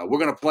we're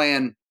going to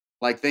plan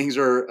like things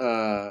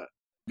are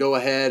go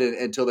ahead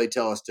until they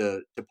tell us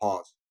to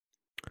pause.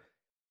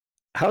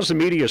 How's the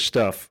media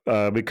stuff?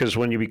 Because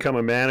when you become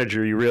a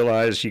manager, you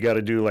realize you got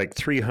to do like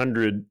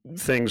 300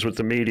 things with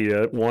the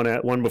media,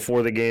 one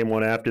before the game,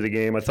 one after the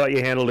game. I thought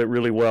you handled it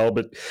really well,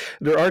 but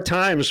there are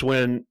times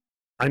when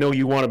I know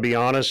you want to be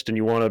honest and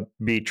you want to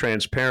be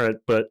transparent,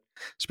 but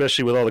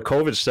especially with all the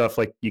COVID stuff,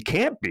 like you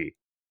can't be.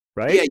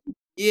 Right?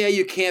 Yeah,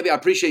 you can be. I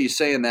appreciate you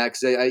saying that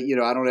because I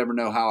don't ever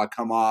know how I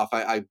come off.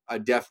 I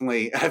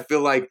definitely I feel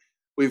like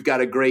we've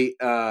got a great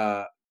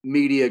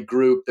media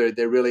group.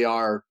 They really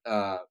are.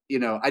 I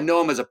know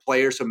them as a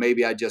player, so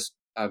maybe I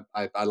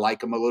like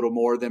them a little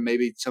more than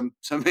maybe some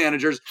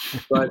managers.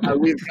 But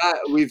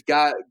we've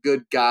got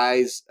good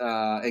guys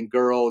and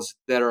girls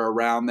that are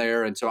around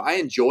there, and so I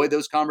enjoy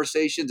those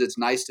conversations. It's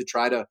nice to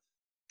try to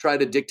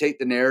dictate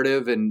the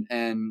narrative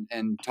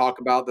and talk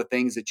about the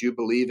things that you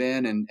believe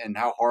in and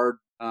how hard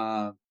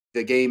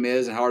the game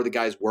is and how hard the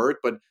guys work.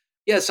 But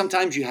yeah,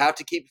 sometimes you have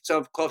to keep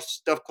stuff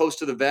close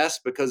to the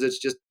vest because it's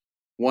just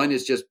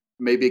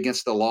maybe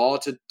against the law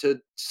to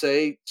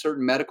say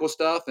certain medical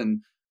stuff.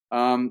 And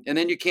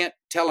then you can't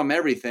tell them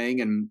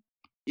everything. And,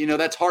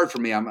 that's hard for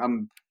me.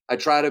 I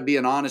try to be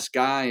an honest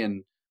guy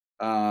and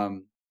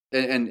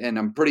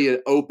I'm pretty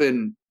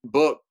open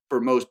book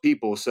for most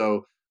people.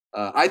 So,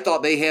 I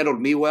thought they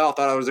handled me well. I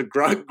thought I was a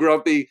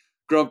grumpy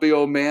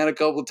old man a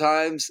couple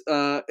times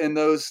in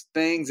those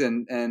things,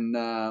 and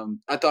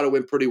I thought it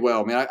went pretty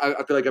well. I mean,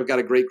 I feel like I've got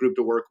a great group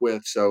to work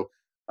with. So,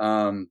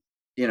 that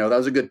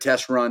was a good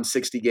test run,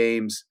 60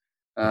 games.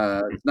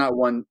 It's not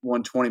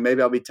 120.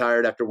 Maybe I'll be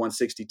tired after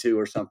 162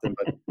 or something,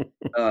 but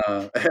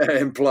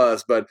and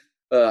plus. But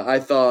I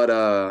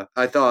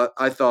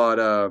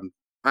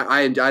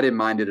didn't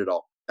mind it at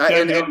all.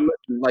 And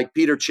like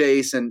Peter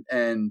Chase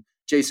and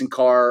Jason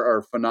Carr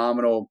are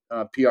phenomenal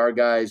PR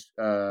guys.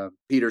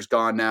 Peter's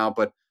gone now,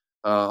 but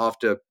off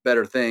to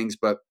better things.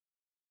 But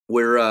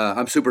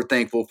I'm super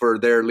thankful for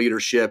their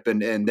leadership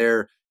and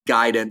their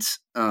guidance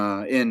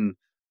in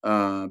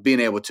being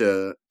able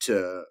to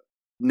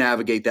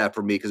navigate that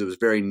for me, because it was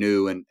very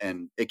new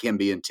and it can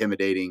be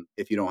intimidating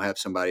if you don't have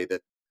somebody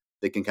that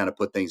can kind of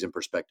put things in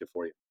perspective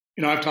for you.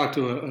 I've talked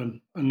to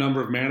a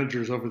number of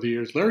managers over the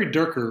years. Larry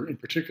Dierker in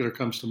particular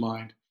comes to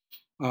mind.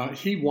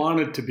 He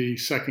wanted to be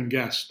second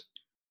guessed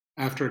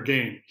after a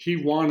game. He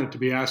wanted to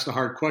be asked a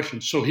hard question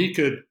so he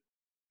could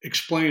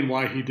explain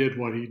why he did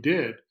what he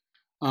did.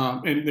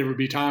 And there would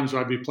be times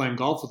where I'd be playing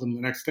golf with him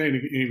the next day, and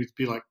he would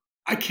be like,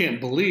 "I can't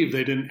believe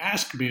they didn't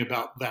ask me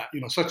about that.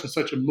 Such and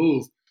such a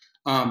move."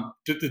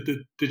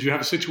 Did you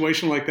have a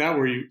situation like that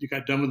where you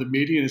got done with the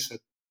meeting and said,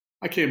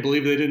 "I can't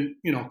believe they didn't,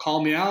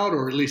 call me out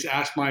or at least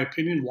ask my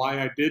opinion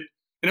why I did"?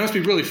 And it must be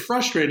really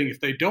frustrating if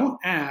they don't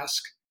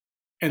ask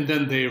and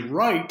then they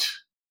write,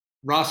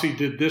 "Rossi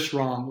did this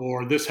wrong,"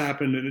 or "this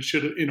happened and it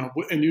should have,"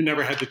 and you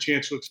never had the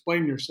chance to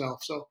explain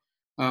yourself. So,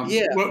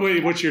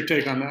 what's your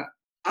take on that?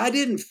 I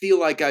didn't feel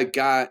like I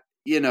got,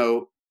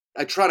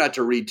 I try not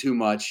to read too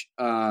much.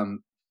 I've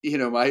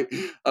got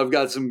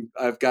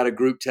a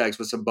group text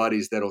with some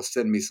buddies that'll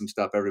send me some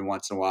stuff every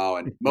once in a while.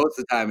 And most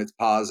of the time it's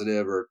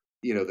positive or,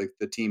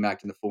 the team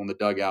acting the fool in the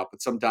dugout,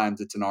 but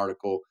sometimes it's an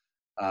article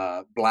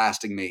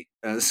blasting me.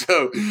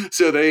 So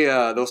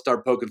they'll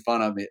start poking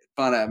fun at me.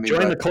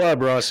 Join the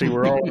club, Rossi.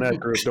 We're all in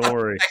that group. Don't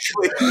worry.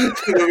 Actually, to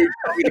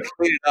clean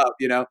it up,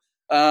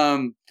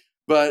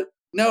 but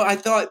no, I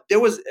thought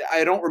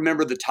I don't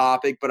remember the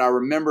topic, but I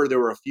remember there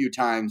were a few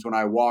times when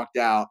I walked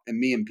out and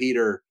me and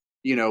Peter,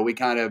 we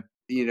kind of,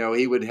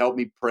 he would help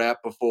me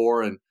prep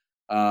before and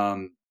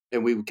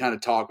we would kind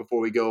of talk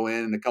before we go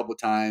in. And a couple of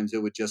times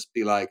it would just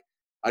be like,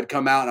 I'd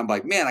come out and I'm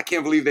like, man, I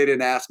can't believe they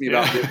didn't ask me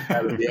about this,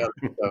 that, or the other.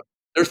 So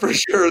there's for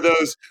sure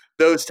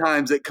those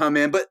times that come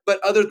in, but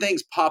other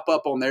things pop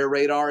up on their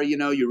radar.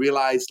 You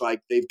realize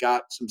like they've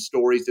got some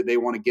stories that they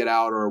want to get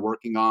out or are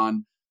working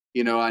on.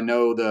 I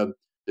know the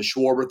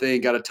Schwarber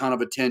thing got a ton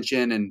of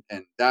attention, and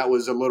that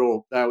was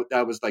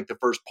that was like the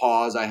first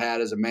pause I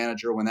had as a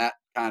manager when that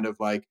kind of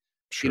like,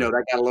 sure.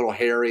 That got a little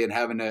hairy and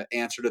having to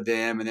answer to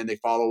them, and then they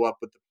follow up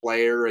with the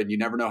player, and you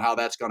never know how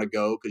that's going to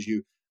go because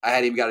I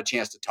hadn't even got a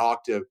chance to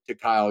talk to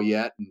Kyle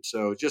yet, and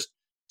so it's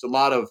a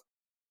lot of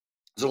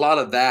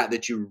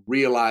that you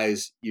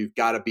realize you've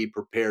got to be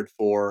prepared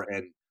for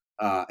and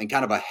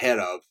kind of ahead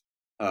of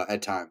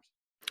at times.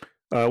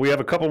 We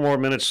have a couple more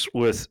minutes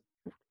with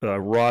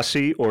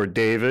Rossi or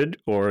David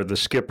or the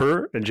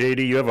skipper. And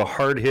JD, you have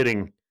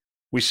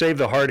we saved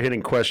the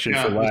hard-hitting question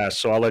for last,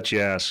 so I'll let you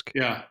ask.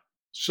 Yeah.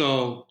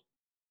 So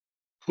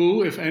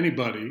who, if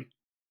anybody,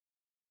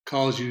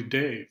 calls you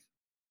Dave?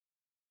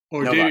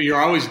 Or Dave, you're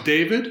always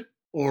David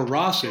or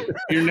Rossi?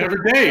 You're never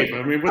Dave.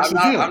 I mean, what's the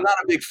deal? I'm not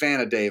a big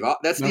fan of Dave.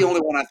 That's the only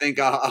one I think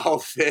I'll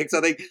fix.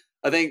 I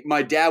think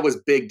my dad was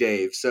Big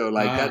Dave, so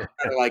like that's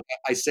kind of like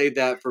I saved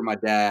that for my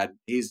dad.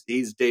 He's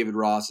David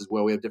Ross as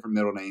well. We have different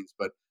middle names,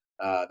 but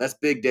that's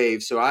Big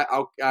Dave. So I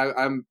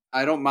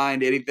don't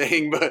mind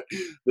anything, but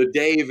the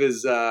Dave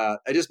is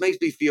it just makes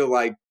me feel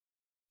like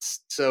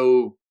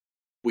so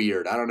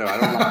weird. I don't know.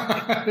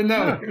 I don't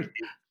like No.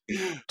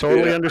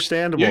 Totally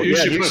understandable.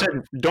 You said,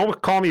 don't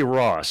call me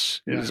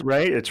Ross,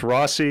 right? It's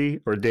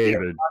Rossi or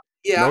David.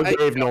 Yeah, no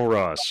Dave, no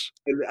Ross.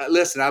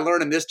 Listen, I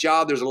learned in this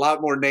job there's a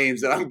lot more names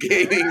that I'm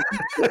gaining.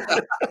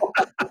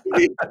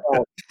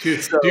 Do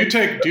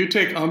you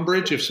take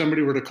umbrage if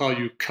somebody were to call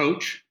you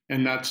coach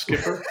and not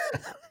skipper?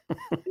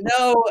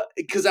 No,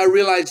 because I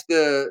realized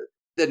that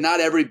not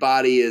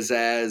everybody is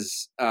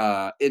as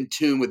in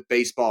tune with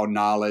baseball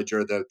knowledge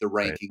or the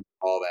ranking,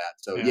 all that.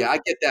 So I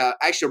get that.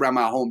 Actually, around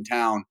my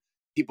hometown,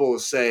 people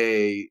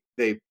say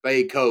they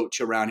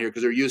coach around here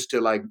because they're used to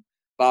like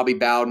Bobby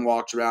Bowden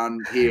walks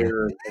around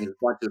here and there's a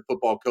bunch of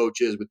football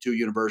coaches with 2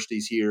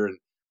 universities here. And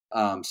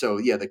so,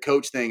 the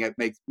coach thing, it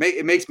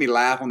makes me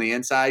laugh on the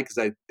inside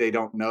because they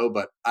don't know,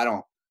 but I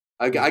don't.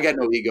 I got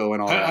no ego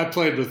and all that. I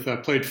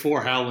played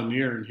for Hal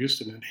Lanier in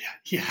Houston, and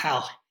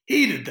Hal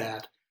hated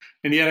that.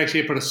 And he had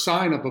actually put a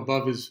sign up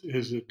above his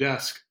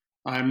desk.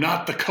 "I'm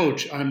not the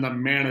coach. I'm the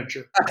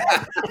manager."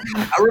 I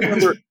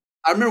remember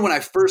when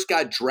I first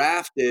got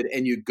drafted,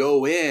 and you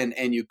go in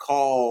and you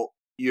call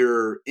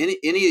your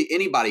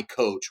anybody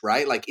coach,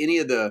 right? Like any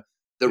of the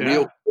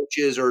real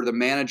coaches or the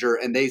manager,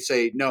 and they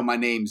say, "No, my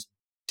name's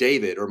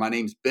David," or "My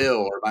name's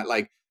Bill," or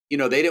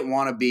they didn't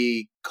want to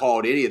be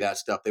called any of that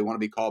stuff. They want to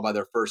be called by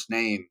their first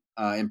name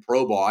in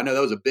pro ball. I know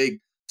that was a big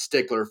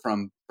stickler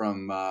from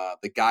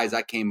the guys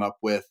I came up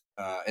with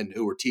and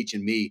who were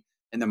teaching me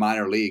in the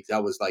minor leagues.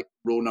 That was like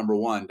rule number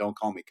 1: don't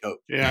call me coach.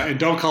 Yeah, and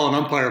don't call an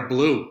umpire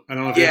Blue. I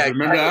don't know if you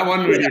remember that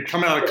one when you're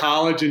coming out of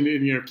college and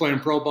you're playing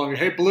pro ball. And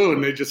you're, "Hey, Blue,"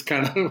 and they just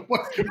kind of,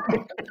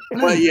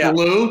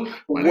 "Blue,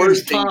 my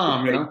name's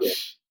Tom."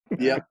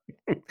 Yep.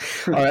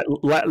 All right,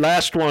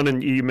 last one,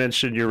 and you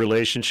mentioned your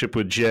relationship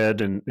with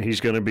Jed, and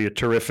he's going to be a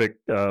terrific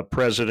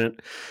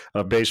president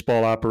of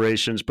baseball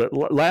operations. But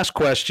last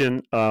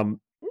question,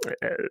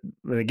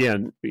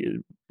 again,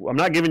 I'm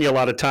not giving you a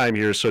lot of time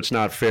here, so it's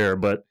not fair,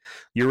 but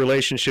your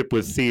relationship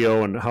with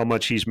Theo and how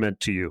much he's meant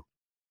to you.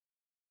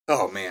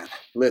 Oh man,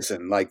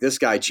 listen, like this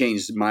guy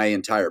changed my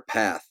entire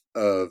path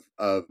of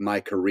my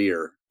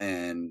career,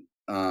 and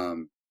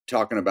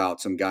talking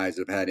about some guys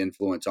that have had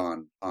influence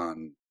on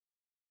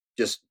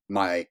just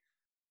my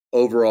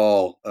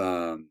overall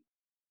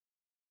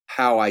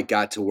how I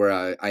got to where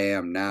I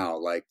am now.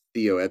 Like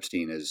Theo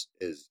Epstein is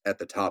at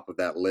the top of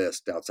that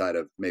list, outside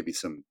of maybe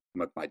some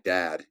my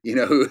dad,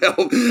 who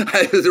helped.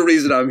 Is the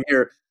reason I'm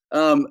here.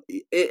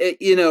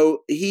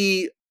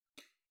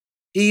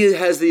 He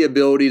has the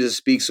ability to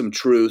speak some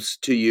truths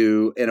to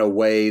you in a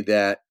way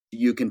that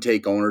you can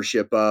take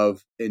ownership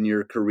of in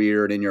your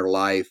career and in your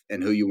life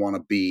and who you want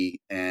to be.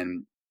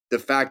 And the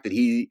fact that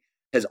he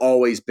has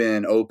always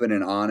been open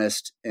and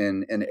honest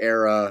in an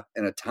era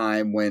and a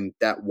time when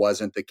that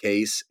wasn't the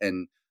case,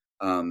 and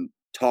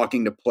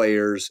talking to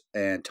players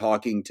and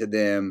talking to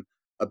them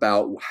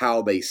about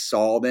how they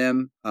saw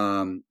them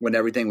when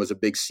everything was a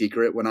big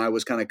secret when I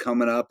was kind of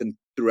coming up and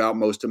throughout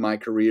most of my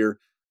career.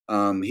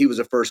 He was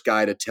the first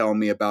guy to tell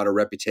me about a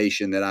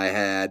reputation that I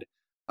had.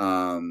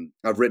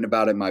 I've written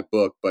about it in my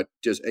book, but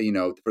just,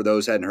 for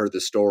those who hadn't heard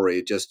the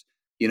story, just,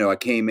 I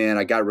came in,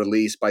 I got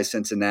released by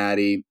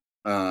Cincinnati,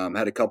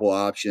 had a couple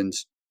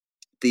options.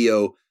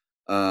 Theo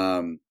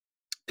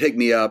picked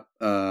me up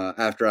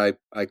after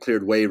I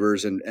cleared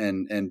waivers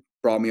and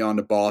brought me on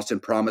to Boston,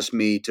 promised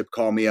me to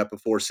call me up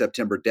before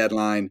September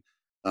deadline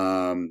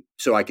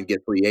so I could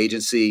get free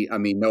agency. I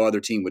mean, no other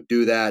team would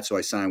do that. So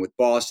I signed with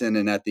Boston,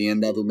 and at the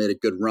end of it, made a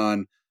good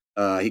run.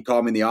 He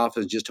called me in the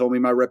office, just told me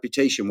my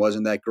reputation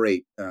wasn't that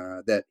great,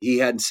 that he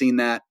hadn't seen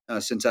that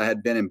since I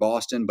had been in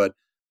Boston, but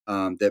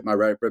that my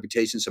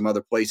reputation some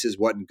other places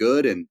wasn't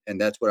good. And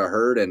that's what I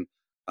heard. And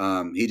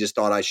he just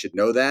thought I should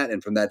know that.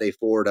 And from that day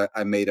forward,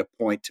 I made a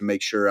point to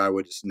make sure I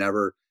was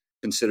never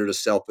considered a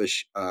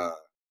selfish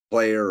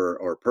player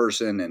or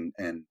person,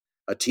 and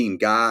a team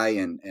guy,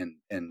 and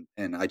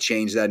I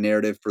changed that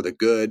narrative for the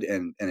good,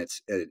 and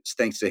it's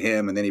thanks to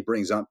him. And then he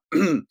brings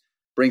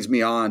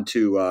me on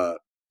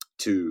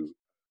to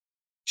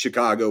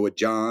Chicago with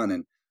John,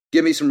 and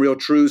give me some real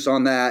truths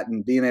on that,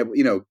 and being able,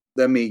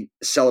 let me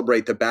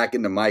celebrate the back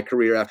end of my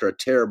career after a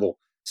terrible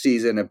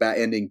season, a bad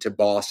ending to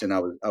Boston. I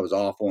was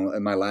awful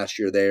in my last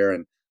year there,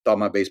 and thought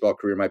my baseball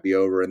career might be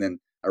over. And then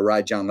I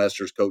ride John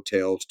Lester's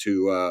coattails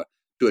to a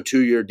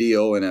 2-year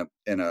deal in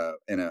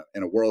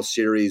a World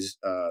Series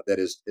that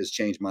has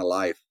changed my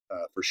life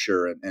for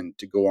sure, and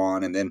to go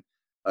on, and then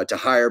to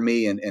hire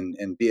me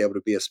and be able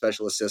to be a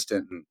special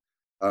assistant, and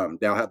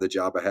now have the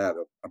job I have.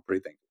 I'm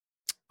pretty thankful.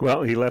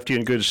 Well, he left you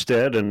in good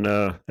stead, and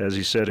as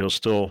he said, he'll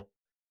still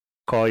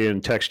call you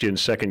and text you and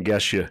second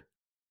guess you,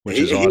 which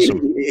is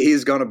awesome.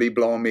 He's going to be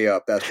blowing me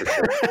up, that's for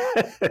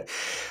sure.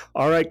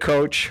 All right,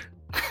 Coach.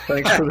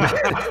 Thanks for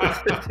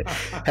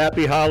that.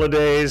 Happy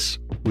holidays.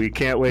 We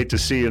can't wait to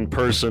see you in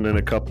person in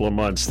a couple of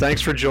months.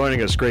 Thanks for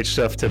joining us. Great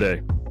stuff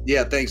today.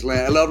 Yeah, thanks,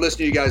 Len. I love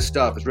listening to you guys'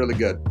 stuff. It's really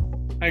good.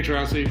 Thanks,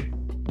 Rossi.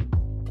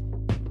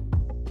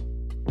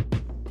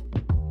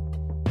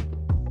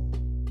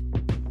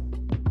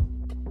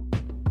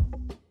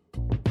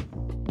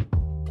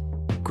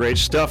 Great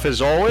stuff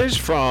as always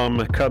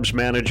from Cubs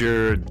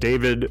manager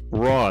David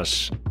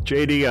Ross.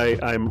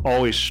 JD, I'm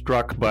always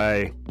struck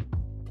by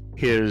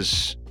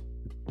his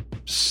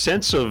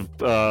sense of,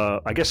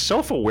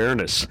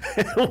 self-awareness,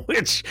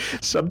 which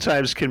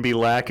sometimes can be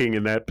lacking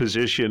in that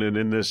position and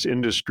in this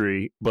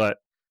industry. But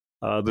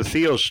the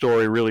Theo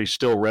story really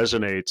still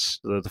resonates,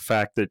 the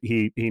fact that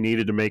he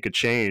needed to make a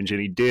change,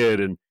 and he did.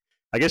 And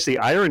I guess the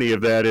irony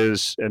of that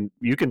is, and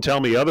you can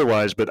tell me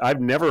otherwise, but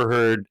I've never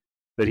heard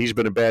that he's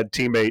been a bad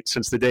teammate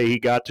since the day he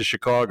got to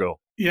Chicago.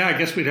 Yeah, I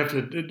guess we'd have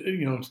to,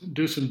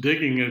 do some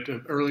digging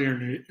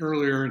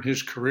earlier in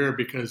his career,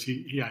 because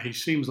he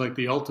seems like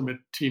the ultimate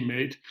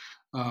teammate.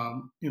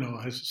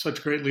 Has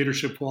such great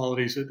leadership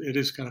qualities. It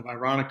is kind of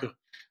ironic to,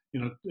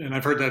 and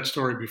I've heard that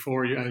story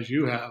before, as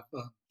you have,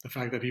 the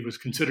fact that he was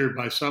considered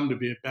by some to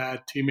be a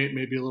bad teammate,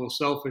 maybe a little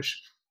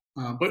selfish.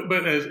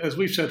 But as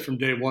we've said from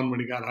day one when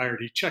he got hired,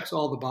 he checks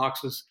all the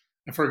boxes.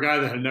 And for a guy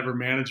that had never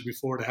managed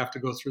before to have to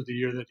go through the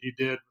year that he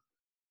did,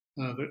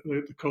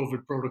 the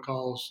COVID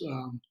protocols,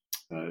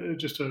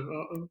 just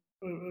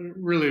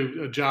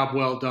really a job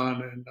well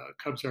done. And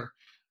Cubs are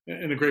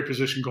in a great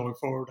position going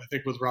forward, I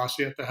think, with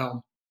Rossi at the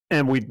helm.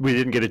 And we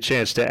didn't get a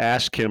chance to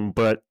ask him,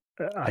 but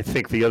I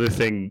think the other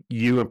thing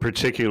you in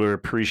particular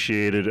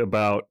appreciated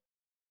about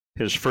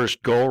his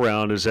first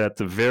go-around is that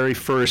the very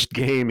first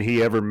game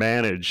he ever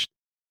managed,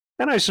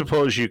 and I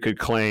suppose you could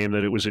claim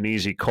that it was an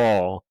easy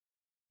call,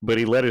 but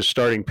he let his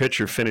starting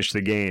pitcher finish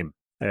the game.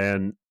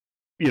 And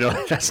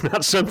that's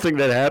not something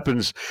that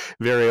happens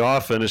very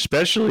often,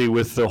 especially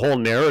with the whole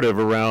narrative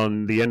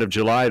around the end of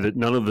July that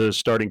none of the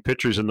starting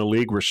pitchers in the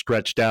league were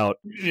stretched out.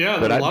 Yeah,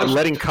 but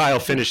letting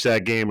Kyle finish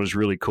that game was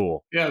really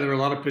cool. Yeah, there were a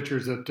lot of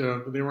pitchers that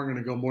they weren't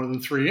going to go more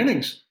than 3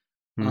 innings.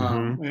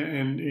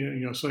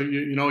 Mm-hmm. So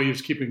he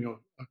was keeping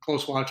a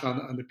close watch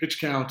on the pitch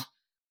count,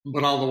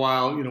 but all the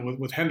while,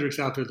 with Hendricks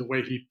out there, the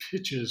way he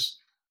pitches,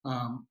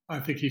 I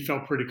think he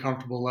felt pretty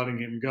comfortable letting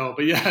him go.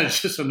 But yeah,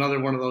 it's just another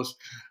one of those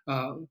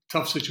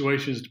tough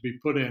situations to be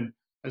put in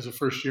as a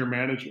first-year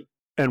manager.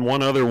 And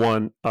one other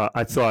one,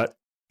 I thought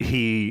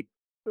he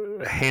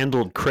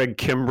handled Craig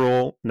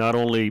Kimbrell not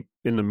only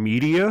in the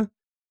media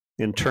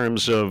in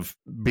terms of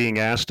being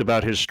asked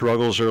about his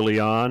struggles early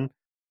on,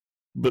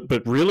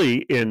 but really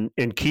in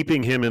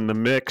keeping him in the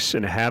mix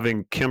and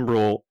having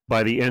Kimbrell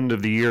by the end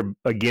of the year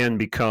again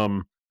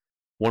become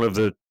one of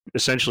the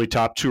essentially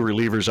top two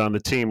relievers on the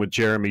team with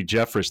Jeremy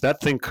Jeffress.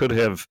 That thing could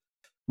have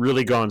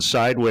really gone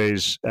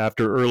sideways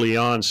after early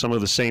on some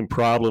of the same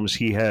problems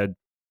he had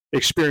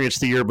experienced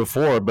the year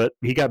before, but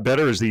he got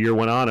better as the year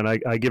went on, and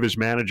I give his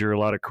manager a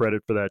lot of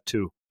credit for that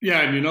too.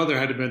 Yeah, and there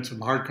had to been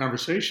some hard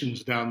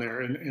conversations down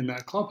there in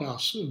that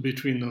clubhouse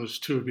between those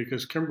two,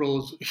 because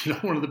Kimbrell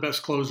is one of the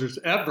best closers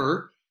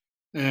ever,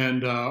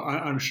 and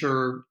I'm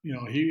sure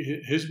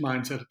his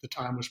mindset at the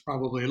time was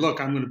probably,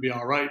 look, I'm going to be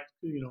all right,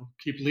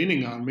 keep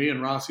leaning on me.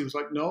 And Rossi was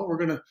like, no, we're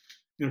going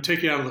to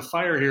take you out of the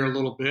fire here a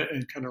little bit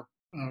and kind of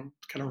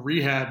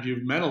rehab you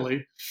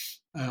mentally.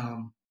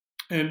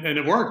 And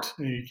it worked.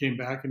 And he came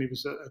back and he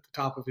was at the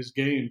top of his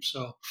game.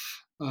 So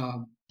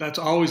that's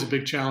always a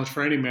big challenge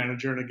for any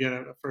manager. And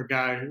again, for a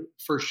guy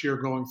first year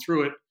going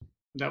through it,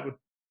 that would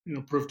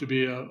prove to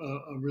be a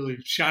really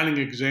shining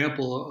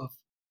example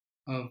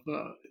of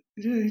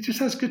he just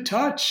has good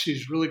touch.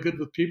 He's really good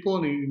with people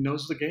and he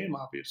knows the game,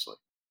 obviously.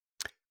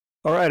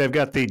 All right, I've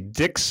got the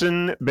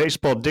Dixon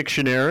Baseball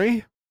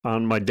Dictionary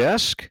on my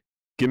desk.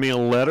 Give me a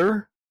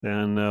letter,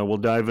 and we'll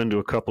dive into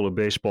a couple of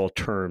baseball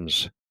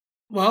terms.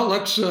 Well,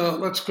 let's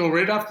go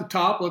right off the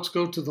top. Let's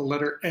go to the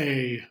letter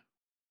A.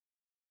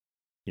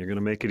 You're going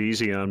to make it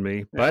easy on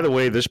me. Yeah. By the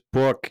way, this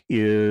book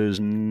is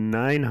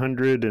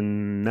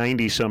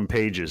 990 some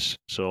pages,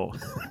 so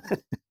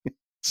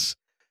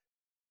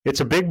it's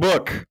a big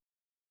book.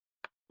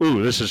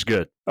 Ooh, this is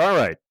good. All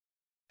right.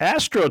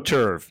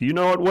 AstroTurf, you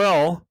know it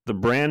well, the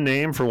brand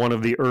name for one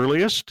of the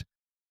earliest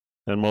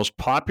and most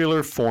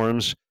popular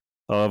forms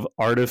of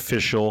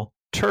artificial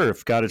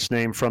turf. Got its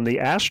name from the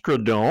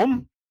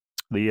Astrodome,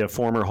 the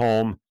former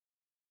home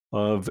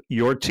of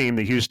your team,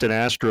 the Houston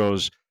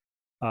Astros.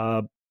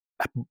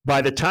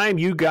 By the time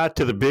you got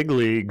to the big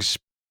leagues,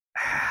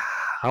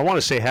 I want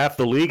to say half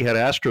the league had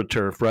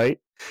AstroTurf, right?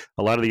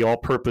 A lot of the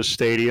all-purpose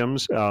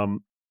stadiums.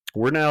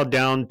 We're now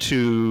down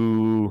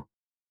to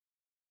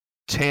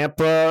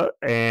Tampa,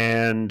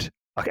 and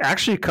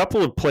actually a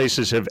couple of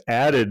places have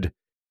added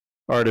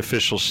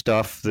artificial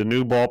stuff. The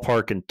new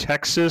ballpark in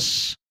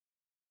Texas,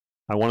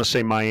 I want to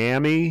say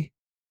Miami,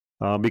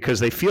 because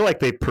they feel like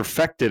they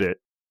perfected it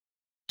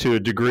to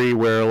a degree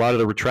where a lot of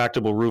the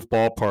retractable roof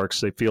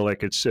ballparks, they feel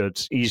like it's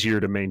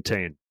easier to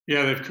maintain.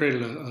 Yeah, they've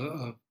created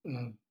a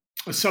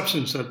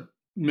substance that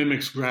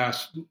mimics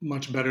grass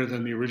much better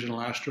than the original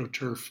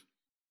AstroTurf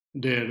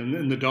did. And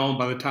in the Dome,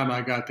 by the time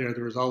I got there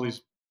was all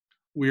these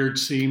weird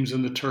seams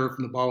in the turf,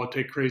 and the ball would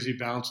take crazy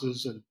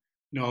bounces. And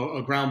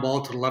a ground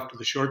ball to the left of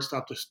the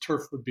shortstop, this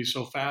turf would be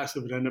so fast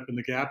it would end up in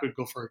the gap. It'd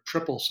go for a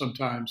triple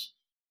sometimes.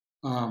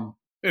 And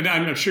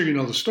I'm sure you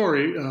know the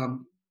story.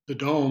 The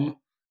Dome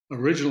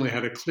originally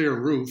had a clear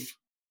roof,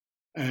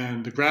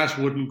 and the grass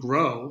wouldn't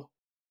grow,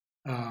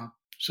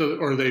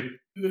 or they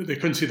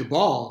couldn't see the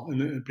ball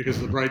because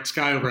of the bright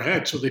sky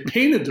overhead. So they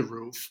painted the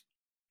roof,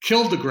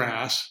 killed the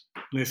grass,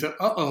 and they said,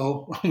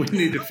 we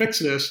need to fix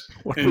this.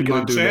 And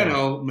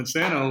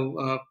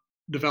Monsanto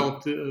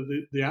developed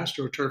the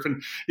AstroTurf.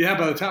 And yeah,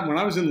 by the time when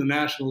I was in the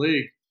National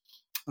League,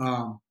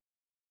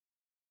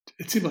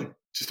 it seemed like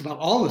just about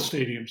all the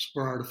stadiums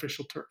were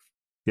artificial turf.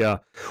 Yeah.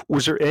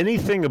 Was there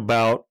anything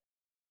about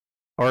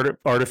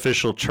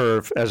artificial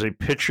turf as a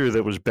pitcher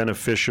that was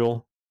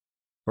beneficial,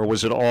 or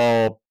was it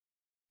all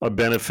a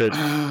benefit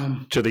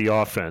to the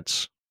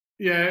offense?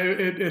 Yeah,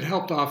 it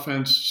helped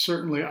offense,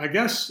 certainly. I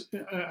guess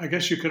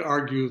you could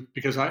argue,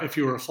 because if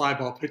you were a fly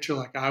ball pitcher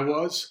like I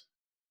was,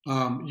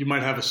 you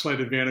might have a slight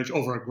advantage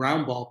over a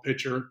ground ball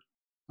pitcher,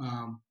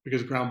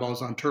 because ground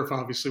balls on turf,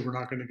 obviously, we're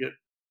not going to get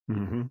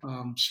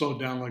slowed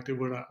down like they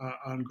would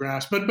on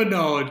grass. But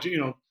no,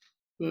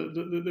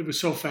 it was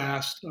so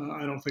fast.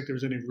 I don't think there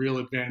was any real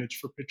advantage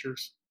for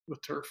pitchers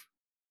with turf.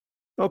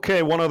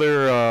 Okay, one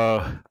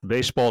other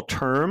baseball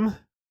term,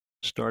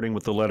 starting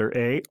with the letter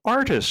A,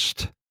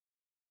 artist.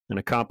 An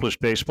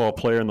accomplished baseball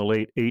player in the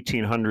late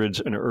 1800s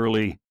and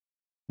early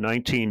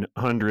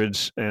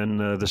 1900s. And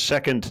the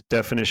second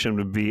definition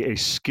would be a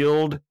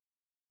skilled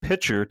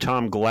pitcher.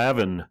 Tom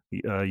Glavine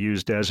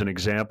used as an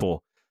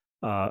example.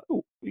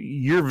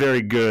 You're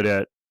very good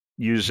at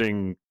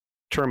using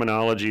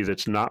terminology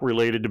that's not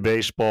related to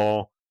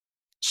baseball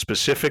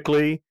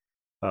specifically,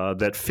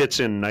 that fits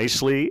in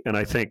nicely. And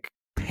I think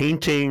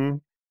painting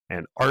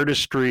and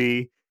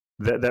artistry,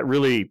 that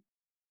really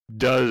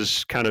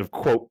does kind of,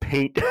 quote,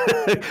 paint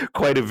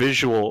quite a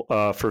visual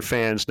for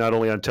fans, not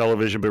only on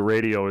television, but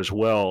radio as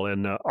well.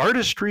 And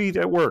artistry,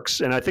 that works.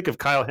 And I think of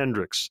Kyle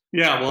Hendricks.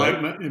 Yeah, well,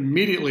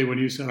 immediately when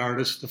you said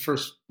artist, the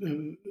first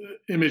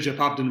image that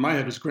popped into my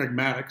head was Greg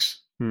Maddux.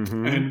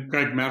 Mm-hmm. And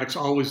Greg Maddux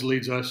always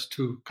leads us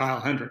to Kyle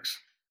Hendricks.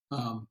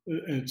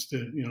 It's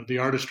the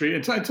artistry.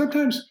 And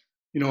sometimes,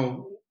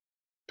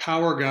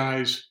 power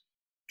guys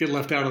get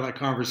left out of that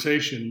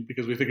conversation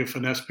because we think of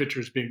finesse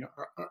pitchers being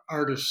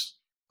artists.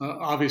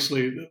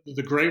 Obviously,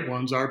 the great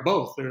ones are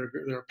both. There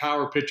are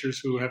power pitchers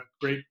who have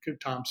great.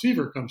 Tom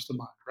Seaver comes to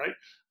mind, right?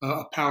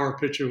 A power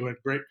pitcher who had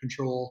great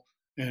control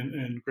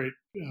and great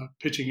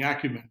pitching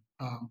acumen.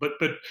 But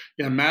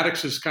yeah,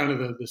 Maddox is kind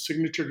of the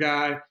signature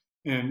guy,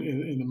 and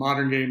in the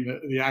modern game,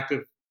 the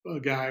active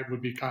guy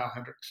would be Kyle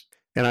Hendricks.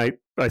 And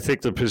I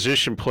think the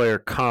position player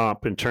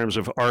comp in terms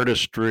of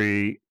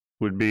artistry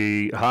would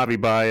be Javi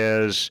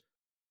Baez,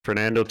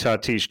 Fernando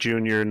Tatis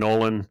Jr.,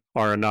 Nolan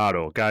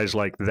Arenado, guys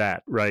like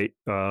that, right?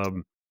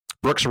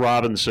 Brooks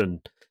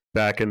Robinson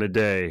back in the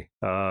day,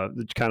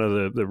 kind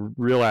of the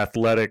real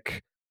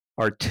athletic,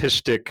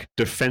 artistic,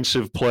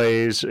 defensive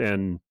plays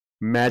and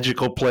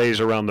magical plays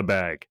around the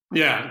bag.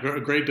 Yeah,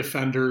 great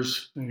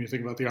defenders. And you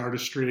think about the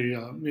artistry.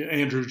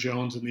 Andrew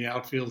Jones in the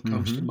outfield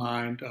comes to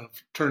mind, of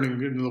turning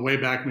into the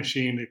Wayback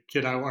Machine.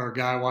 A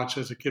guy I watched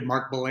as a kid,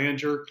 Mark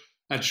Belanger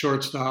at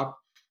shortstop.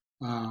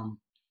 Kind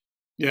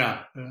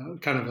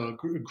of a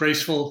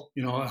graceful,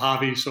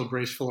 Javi, so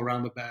graceful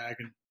around the bag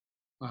and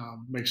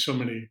makes so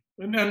many,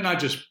 and not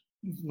just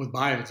with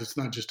Baez, it's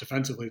not just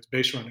defensively, it's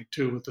base running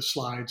too, with the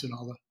slides and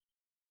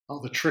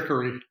all the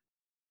trickery.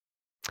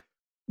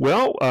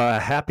 Well,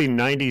 happy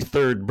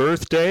 93rd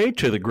birthday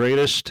to the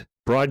greatest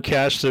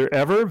broadcaster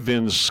ever,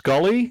 Vin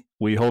Scully.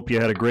 We hope you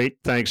had a great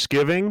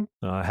Thanksgiving.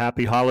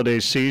 Happy holiday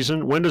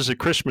season. When does the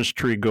Christmas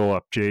tree go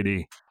up,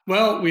 JD?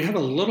 Well, we have a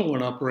little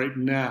one up right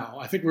now.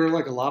 I think we're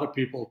like a lot of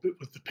people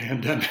with the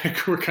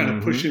pandemic. We're kind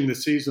of pushing the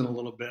season a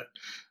little bit.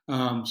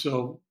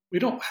 So we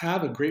don't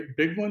have a great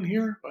big one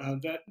here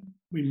that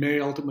we may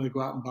ultimately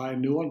go out and buy a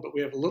new one, but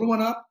we have a little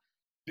one up.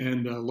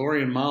 And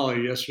Lori and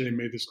Molly yesterday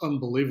made this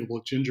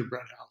unbelievable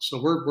gingerbread house.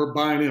 So we're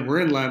buying in.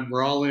 We're inland.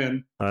 We're all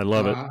in. I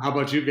love it. How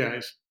about you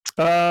guys?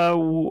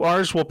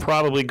 Ours will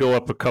probably go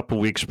up a couple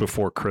weeks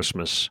before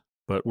Christmas,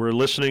 but we're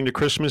listening to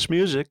Christmas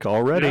music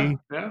already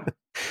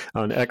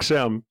on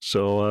XM.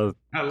 So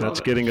that's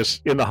getting us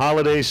in the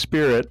holiday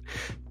spirit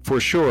for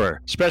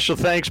sure. Special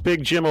thanks,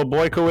 Big Jim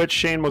Obojkowicz,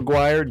 Shane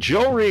McGuire,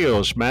 Joe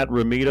Rios, Matt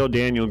Ramito,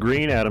 Daniel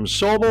Green, Adam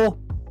Sobel.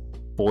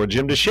 For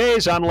Jim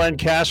Deshaies, I'm Len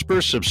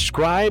Casper.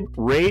 Subscribe,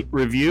 rate,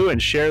 review, and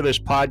share this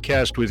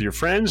podcast with your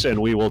friends, and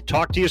we will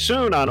talk to you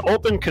soon on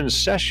Open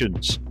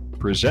Concessions,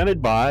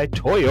 presented by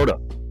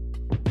Toyota.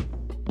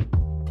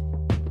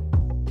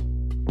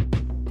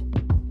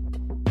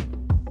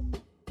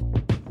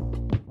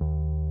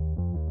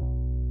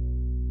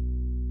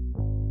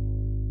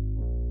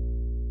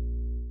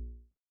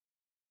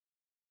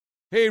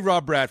 Hey,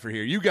 Rob Bradford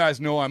here. You guys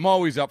know I'm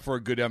always up for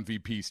a good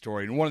MVP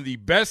story, and one of the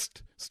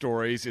best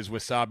stories is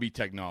Wasabi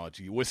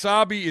Technology.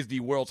 Wasabi is the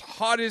world's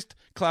hottest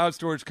cloud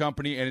storage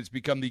company, and it's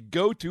become the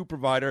go-to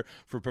provider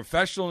for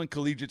professional and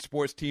collegiate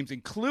sports teams,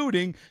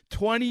 including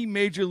 20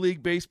 Major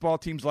League Baseball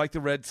teams like the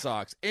Red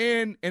Sox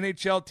and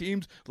NHL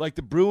teams like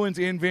the Bruins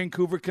and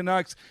Vancouver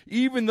Canucks.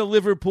 Even the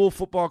Liverpool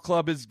Football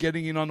Club is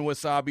getting in on the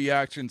Wasabi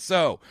action.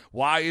 So,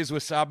 why is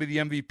Wasabi the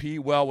MVP?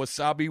 Well,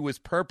 Wasabi was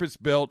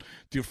purpose-built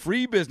to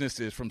free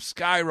businesses from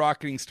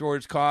skyrocketing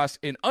storage costs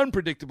and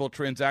unpredictable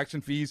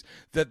transaction fees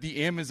that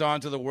the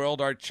Amazons of the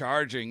world are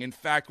charging. In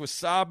fact,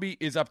 Wasabi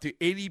is up to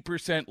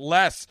 80%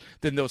 less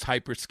than those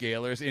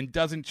hyperscalers and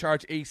doesn't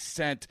charge a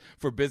cent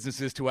for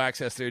businesses to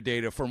access their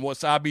data. From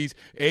Wasabi's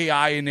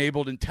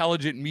AI-enabled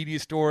intelligent media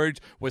storage,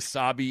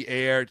 Wasabi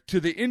Air,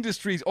 to the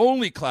industry's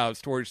only cloud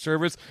storage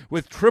service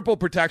with triple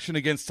protection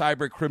against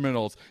cyber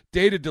criminals,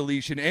 data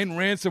deletion, and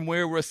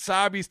ransomware,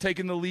 Wasabi's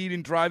taken the lead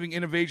in driving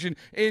innovation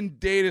in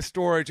data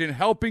storage and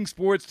helping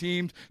sports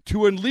teams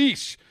to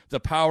unleash the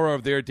power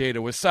of their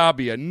data.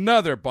 Wasabi,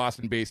 another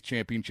Boston-based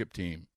championship team.